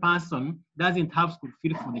community person doesn't have school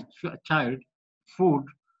feed for the child, food,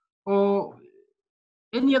 or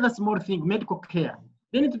any other small thing, medical care,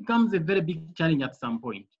 then it becomes a very big challenge at some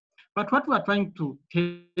point. But what we are trying to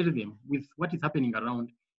tell them with what is happening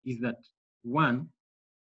around is that, one,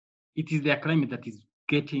 it is their climate that is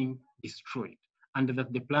getting destroyed, and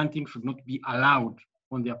that the planting should not be allowed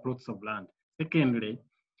on their plots of land. Secondly,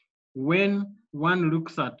 when one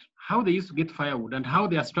looks at how they used to get firewood and how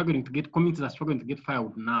they are struggling to get, communities are struggling to get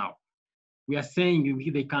firewood now, we are saying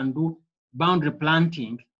they can do boundary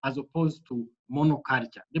planting as opposed to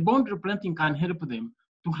monoculture. The boundary planting can help them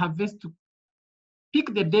to harvest, to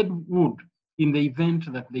pick the dead wood in the event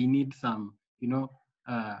that they need some, they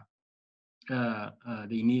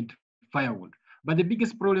need firewood. But the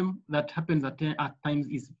biggest problem that happens at times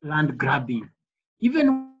is land grabbing.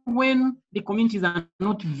 Even when the communities are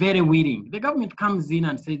not very willing, the government comes in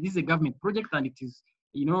and says this is a government project and it is,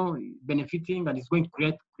 benefiting and it's going to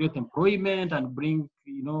create employment and bring,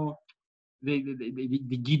 the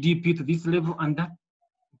GDP to this level, and that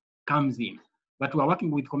comes in. But we are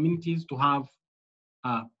working with communities to have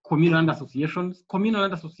communal land associations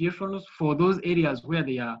for those areas where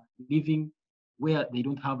they are living, where they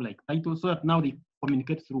don't have like titles, so that now they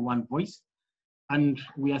communicate through one voice. And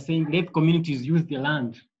we are saying let communities use the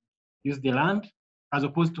land as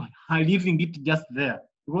opposed to leaving it just there.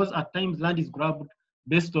 Because at times land is grabbed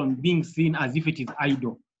based on being seen as if it is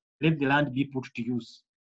idle. Let the land be put to use.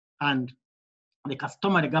 And the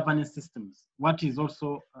customary governance systems, what is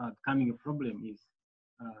also becoming a problem is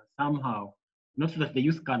somehow, not that the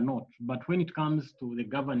youth cannot, but when it comes to the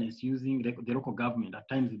governance using the local government, at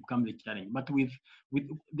times it becomes a challenge. But with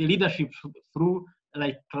the leadership through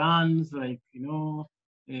like clans, like,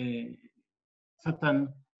 certain,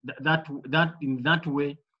 that in that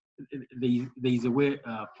way, there is a way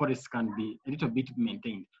forests can be a little bit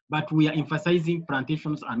maintained. But we are emphasizing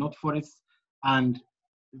plantations are not forests, and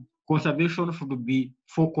conservation should be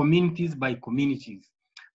for communities by communities.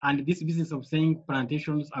 And this business of saying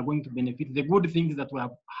plantations are going to benefit, the good thing is that we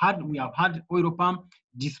have had oil palm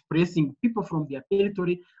displacing people from their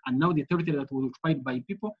territory, and now the territory that was occupied by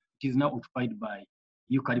people, it is now occupied by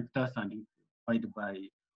eucalyptus and occupied by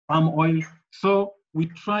palm oil. So we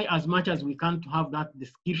try as much as we can to have the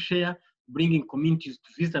skill share, bringing communities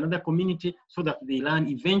to visit another community so that they learn.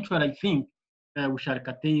 Eventually, I think we shall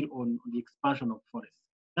curtail on the expansion of forests.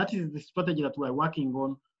 That is the strategy that we are working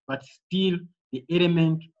on, but still the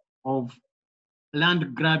element of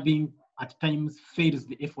land grabbing at times fails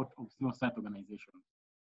the effort of civil society organizations.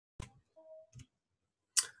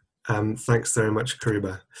 Thanks very much,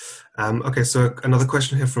 Kariba. Okay, so another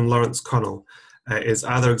question here from Lawrence Connell is: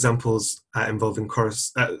 are there examples involving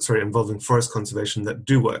forest conservation that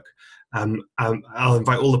do work? I'll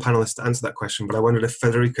invite all the panelists to answer that question, but I wondered if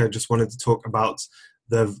Federica just wanted to talk about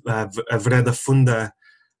the Vereda Funda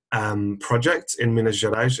project in Minas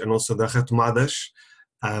Gerais, and also the Retomadas,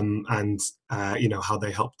 and how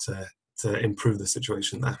they help to improve the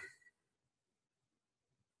situation there.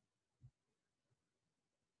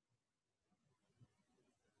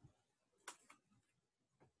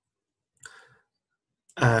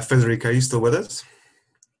 Federica, are you still with us?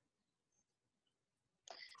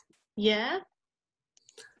 Yeah.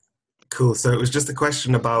 Cool. So it was just a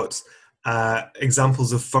question about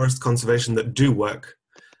examples of forest conservation that do work.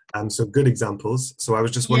 So good examples. So I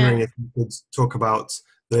was just wondering if you could talk about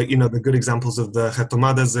the good examples of the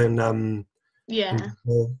Retomadas in and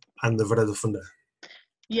the Vereda Funda.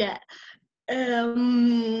 Yeah.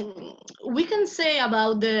 We can say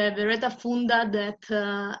about the Vereda Funda that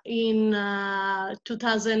in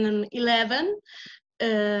 2011,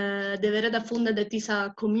 the Vereda Funda, that is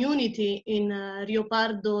a community in Rio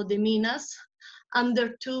Pardo de Minas,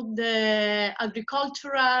 undertook the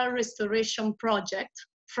agricultural restoration project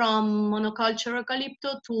from monoculture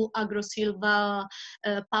eucalypto to agrosilva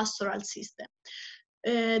pastoral system.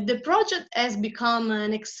 The project has become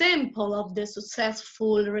an example of the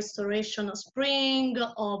successful restoration of spring,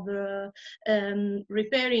 of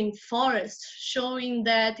repairing forests, showing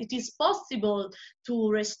that it is possible to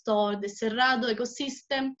restore the Cerrado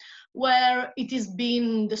ecosystem where it is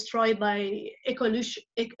being destroyed by eucalyptus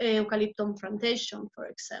plantation, for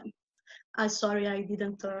example. Sorry, I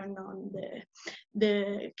didn't turn on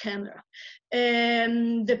the camera.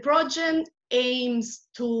 The project aims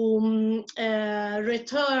to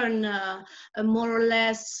return more or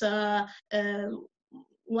less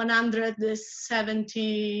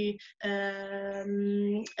 170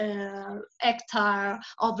 hectares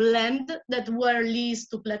of land that were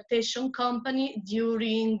leased to plantation company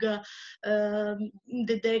during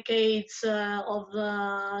the decades of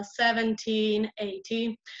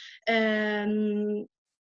 1780.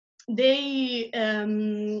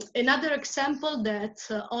 Another example that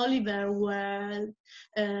Oliver were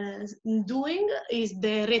doing is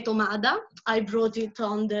the retomada. I brought it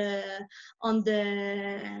on the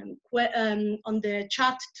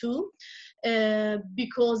chat too,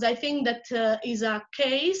 because I think that is a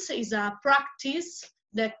case, is a practice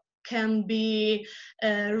that can be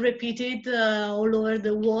repeated all over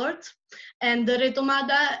the world. And the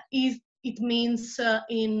retomada it means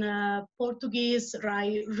in Portuguese,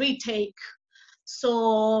 right, retake.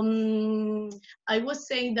 So I was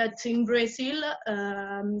saying that in Brazil,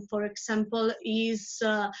 for example, is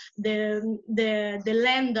the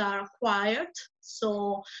land are acquired.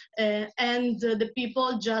 So and the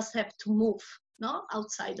people just have to move, no,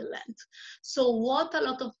 outside the land. So what a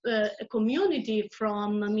lot of community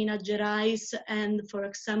from Minas Gerais, and for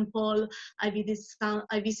example, I visit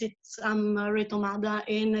some retomada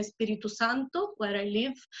in Espírito Santo, where I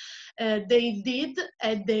live. They did,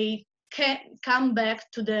 they come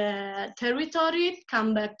back to the territory,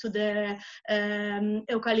 come back to the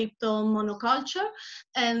eucalyptus monoculture,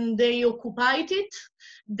 and they occupied it.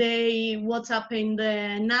 What's up in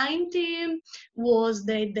the 90s was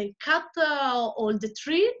they cut all the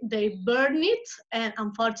tree, they burn it, and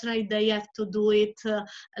unfortunately they have to do it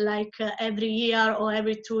every year or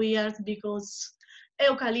every 2 years, because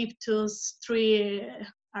eucalyptus tree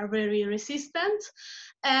are very resistant,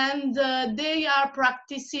 and they are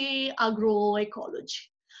practicing agroecology.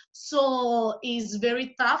 So it's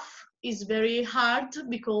very tough, it's very hard,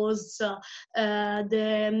 because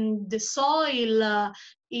the soil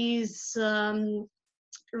is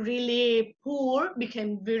really poor,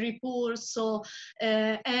 became very poor. So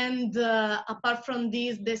and apart from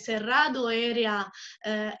this, the Cerrado area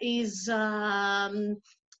is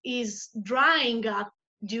drying up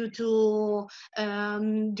due to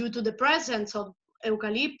the presence of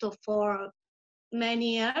eucalyptus for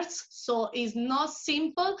many years. So it's not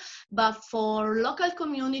simple, but for local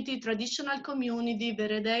community, traditional community,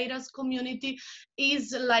 veredeiras community,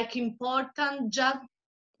 is like important just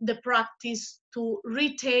the practice to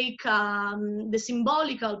retake, the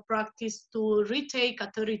symbolical practice to retake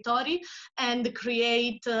a territory and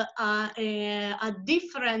create a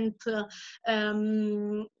different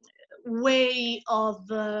way of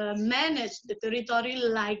manage the territory,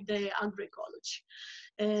 like the agroecology.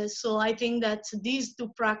 So I think that these two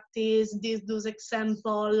practice, these two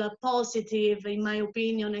example, positive, in my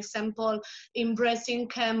opinion, example in Brazil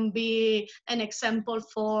can be an example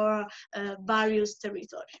for various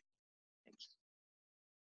territories.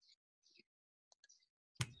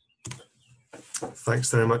 Thanks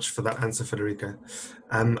very much for that answer, Federica.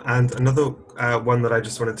 And another one that I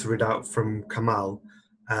just wanted to read out from Kamal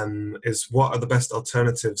is, what are the best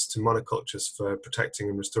alternatives to monocultures for protecting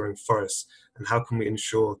and restoring forests, and how can we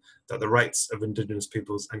ensure that the rights of indigenous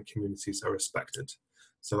peoples and communities are respected?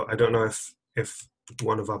 So I don't know if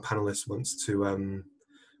one of our panelists wants to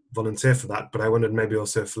volunteer for that, but I wondered maybe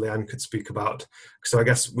also if Leanne could speak about, so I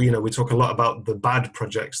guess we talk a lot about the bad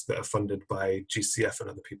projects that are funded by GCF and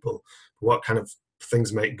other people. What kind of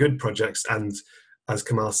things make good projects, and as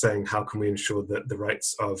Kamal's saying, how can we ensure that the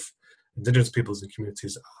rights of indigenous peoples and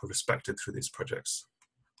communities are respected through these projects?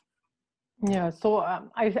 Yeah, so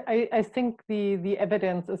I think the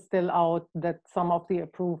evidence is still out that some of the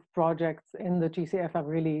approved projects in the GCF are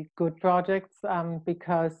really good projects,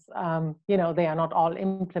 because they are not all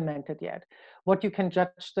implemented yet. What you can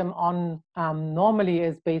judge them on normally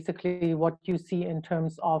is basically what you see in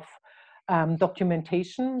terms of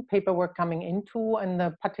documentation, paperwork coming into, and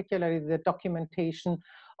particularly the documentation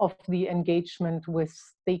of the engagement with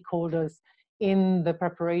stakeholders in the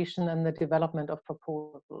preparation and the development of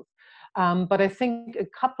proposals. But I think a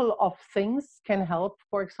couple of things can help,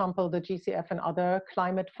 for example, the GCF and other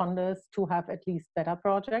climate funders to have at least better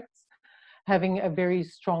projects. having a very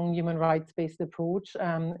strong human rights-based approach,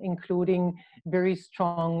 including very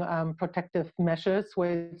strong protective measures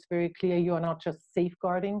where it's very clear you are not just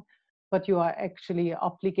safeguarding, but you are actually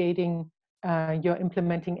obligating your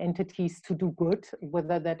implementing entities to do good,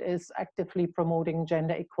 whether that is actively promoting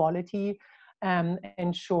gender equality,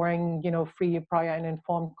 ensuring, free, prior, and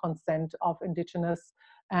informed consent of indigenous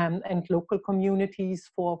and local communities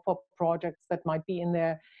for projects that might be in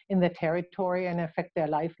their territory and affect their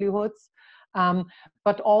livelihoods.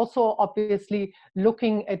 But also obviously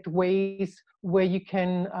looking at ways where you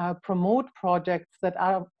can promote projects that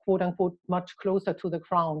are quote unquote much closer to the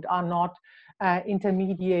ground, are not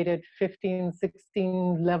intermediated 15,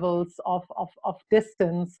 16 levels of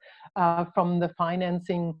distance from the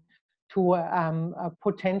financing to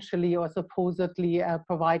potentially or supposedly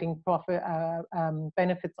providing profit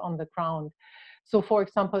benefits on the ground. So for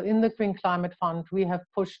example, in the Green Climate Fund, we have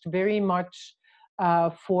pushed very much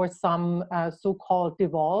for some so-called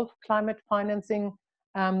devolved climate financing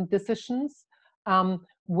decisions,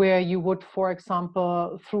 where you would, for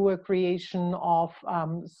example, through a creation of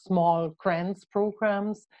small grants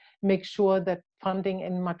programs, make sure that funding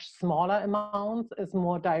in much smaller amounts is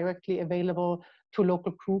more directly available to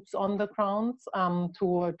local groups on the ground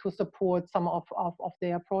to support some of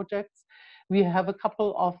their projects. We have a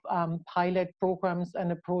couple of pilot programs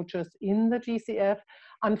and approaches in the GCF.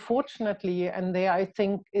 Unfortunately, and there I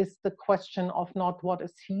think is the question of not what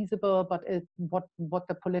is feasible, but what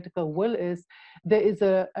the political will is, there is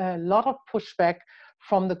a lot of pushback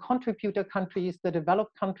from the contributor countries, the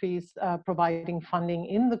developed countries providing funding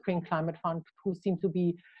in the Green Climate Fund, who seem to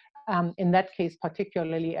be, in that case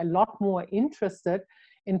particularly, a lot more interested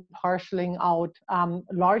in parceling out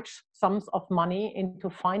large sums of money into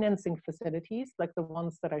financing facilities, like the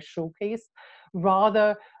ones that I showcased,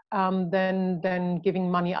 rather than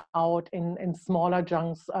giving money out in smaller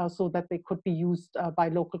chunks so that they could be used by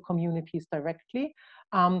local communities directly.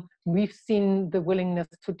 We've seen the willingness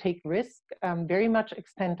to take risk very much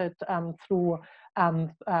extended through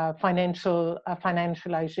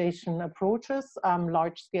financialization approaches,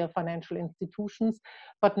 large-scale financial institutions,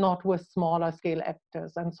 but not with smaller-scale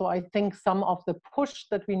actors. And so I think some of the push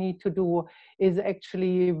that we need to do is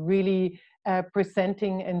actually really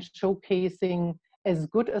presenting and showcasing as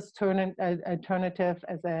good as alternative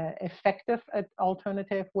as an effective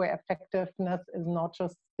alternative, where effectiveness is not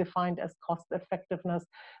just defined as cost effectiveness,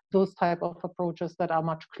 those type of approaches that are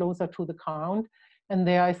much closer to the ground. And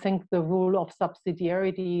there, I think the rule of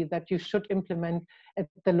subsidiarity that you should implement at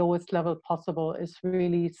the lowest level possible is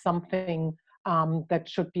really something that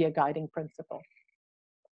should be a guiding principle.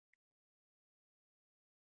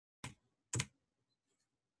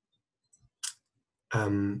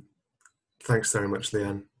 Thanks very much,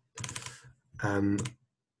 Leanne.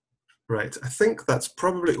 Right, I think that's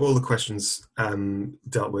probably all the questions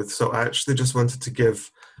dealt with. So I actually just wanted to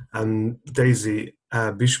give Daisy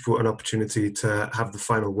Bishpu an opportunity to have the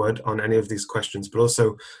final word on any of these questions, but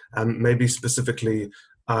also maybe specifically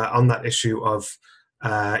on that issue of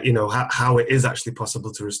how it is actually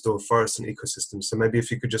possible to restore forests and ecosystems. So maybe if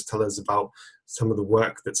you could just tell us about some of the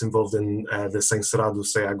work that's involved in the Sem Cerrado,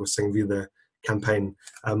 Sem Água, Sem Vida campaign.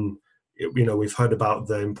 We've heard about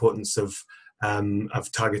the importance of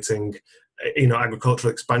targeting,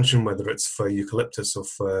 agricultural expansion, whether it's for eucalyptus or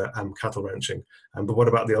for cattle ranching. But what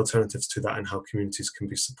about the alternatives to that, and how communities can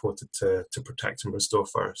be supported to protect and restore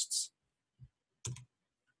forests?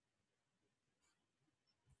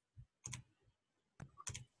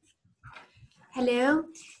 Hello.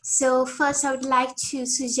 So first, I would like to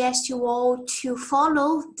suggest you all to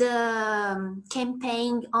follow the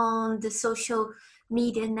campaign on the social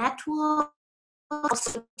media network.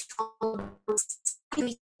 Also,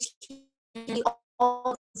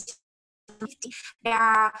 they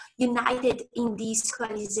are united in this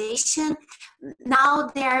coalition. Now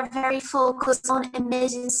they are very focused on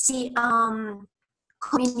emergency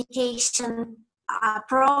communication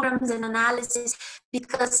programs and analysis,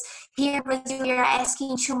 because here in Brazil we are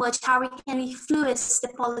asking too much how we can influence the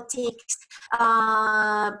politics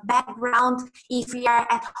background if we are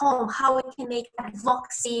at home, how we can make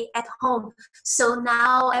advocacy at home. So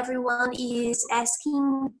now everyone is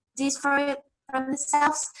asking this for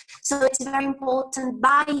themselves. So it's very important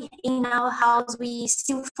in our house we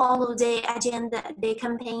still follow the agenda, the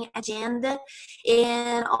campaign agenda.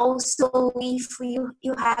 And also if you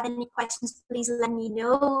have any questions, please let me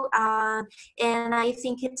know. And I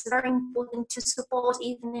think it's very important to support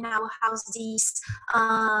even in our house this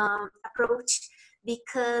approach,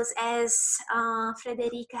 because as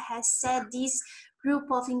Frederica has said, this group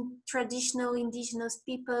of traditional indigenous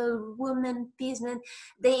people, women, peasmen.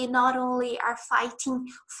 They not only are fighting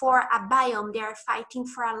for a biome, they are fighting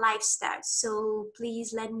for a lifestyle. So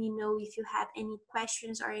please let me know if you have any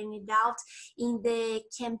questions or any doubts. In the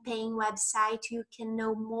campaign website, you can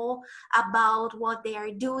know more about what they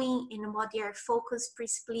are doing and what they are focused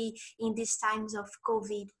principally in these times of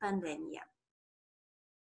COVID pandemic.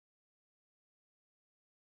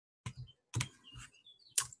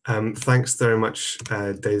 Thanks very much,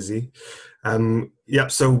 Daisy.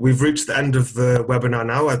 So we've reached the end of the webinar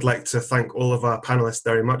now. I'd like to thank all of our panelists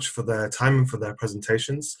very much for their time and for their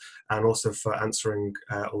presentations, and also for answering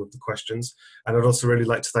all of the questions. And I'd also really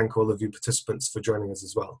like to thank all of you participants for joining us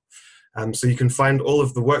as well. So you can find all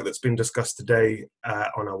of the work that's been discussed today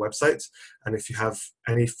on our website. And if you have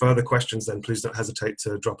any further questions, then please don't hesitate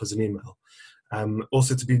to drop us an email.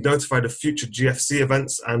 Also, to be notified of future GFC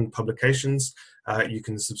events and publications, you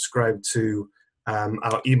can subscribe to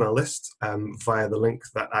our email list via the link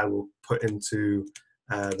that I will put into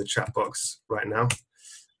the chat box right now.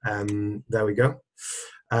 There we go.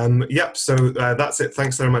 So that's it.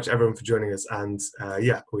 Thanks very much, everyone, for joining us. And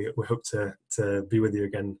we hope to be with you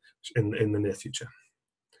again in the near future.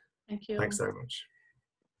 Thank you. Thanks very much.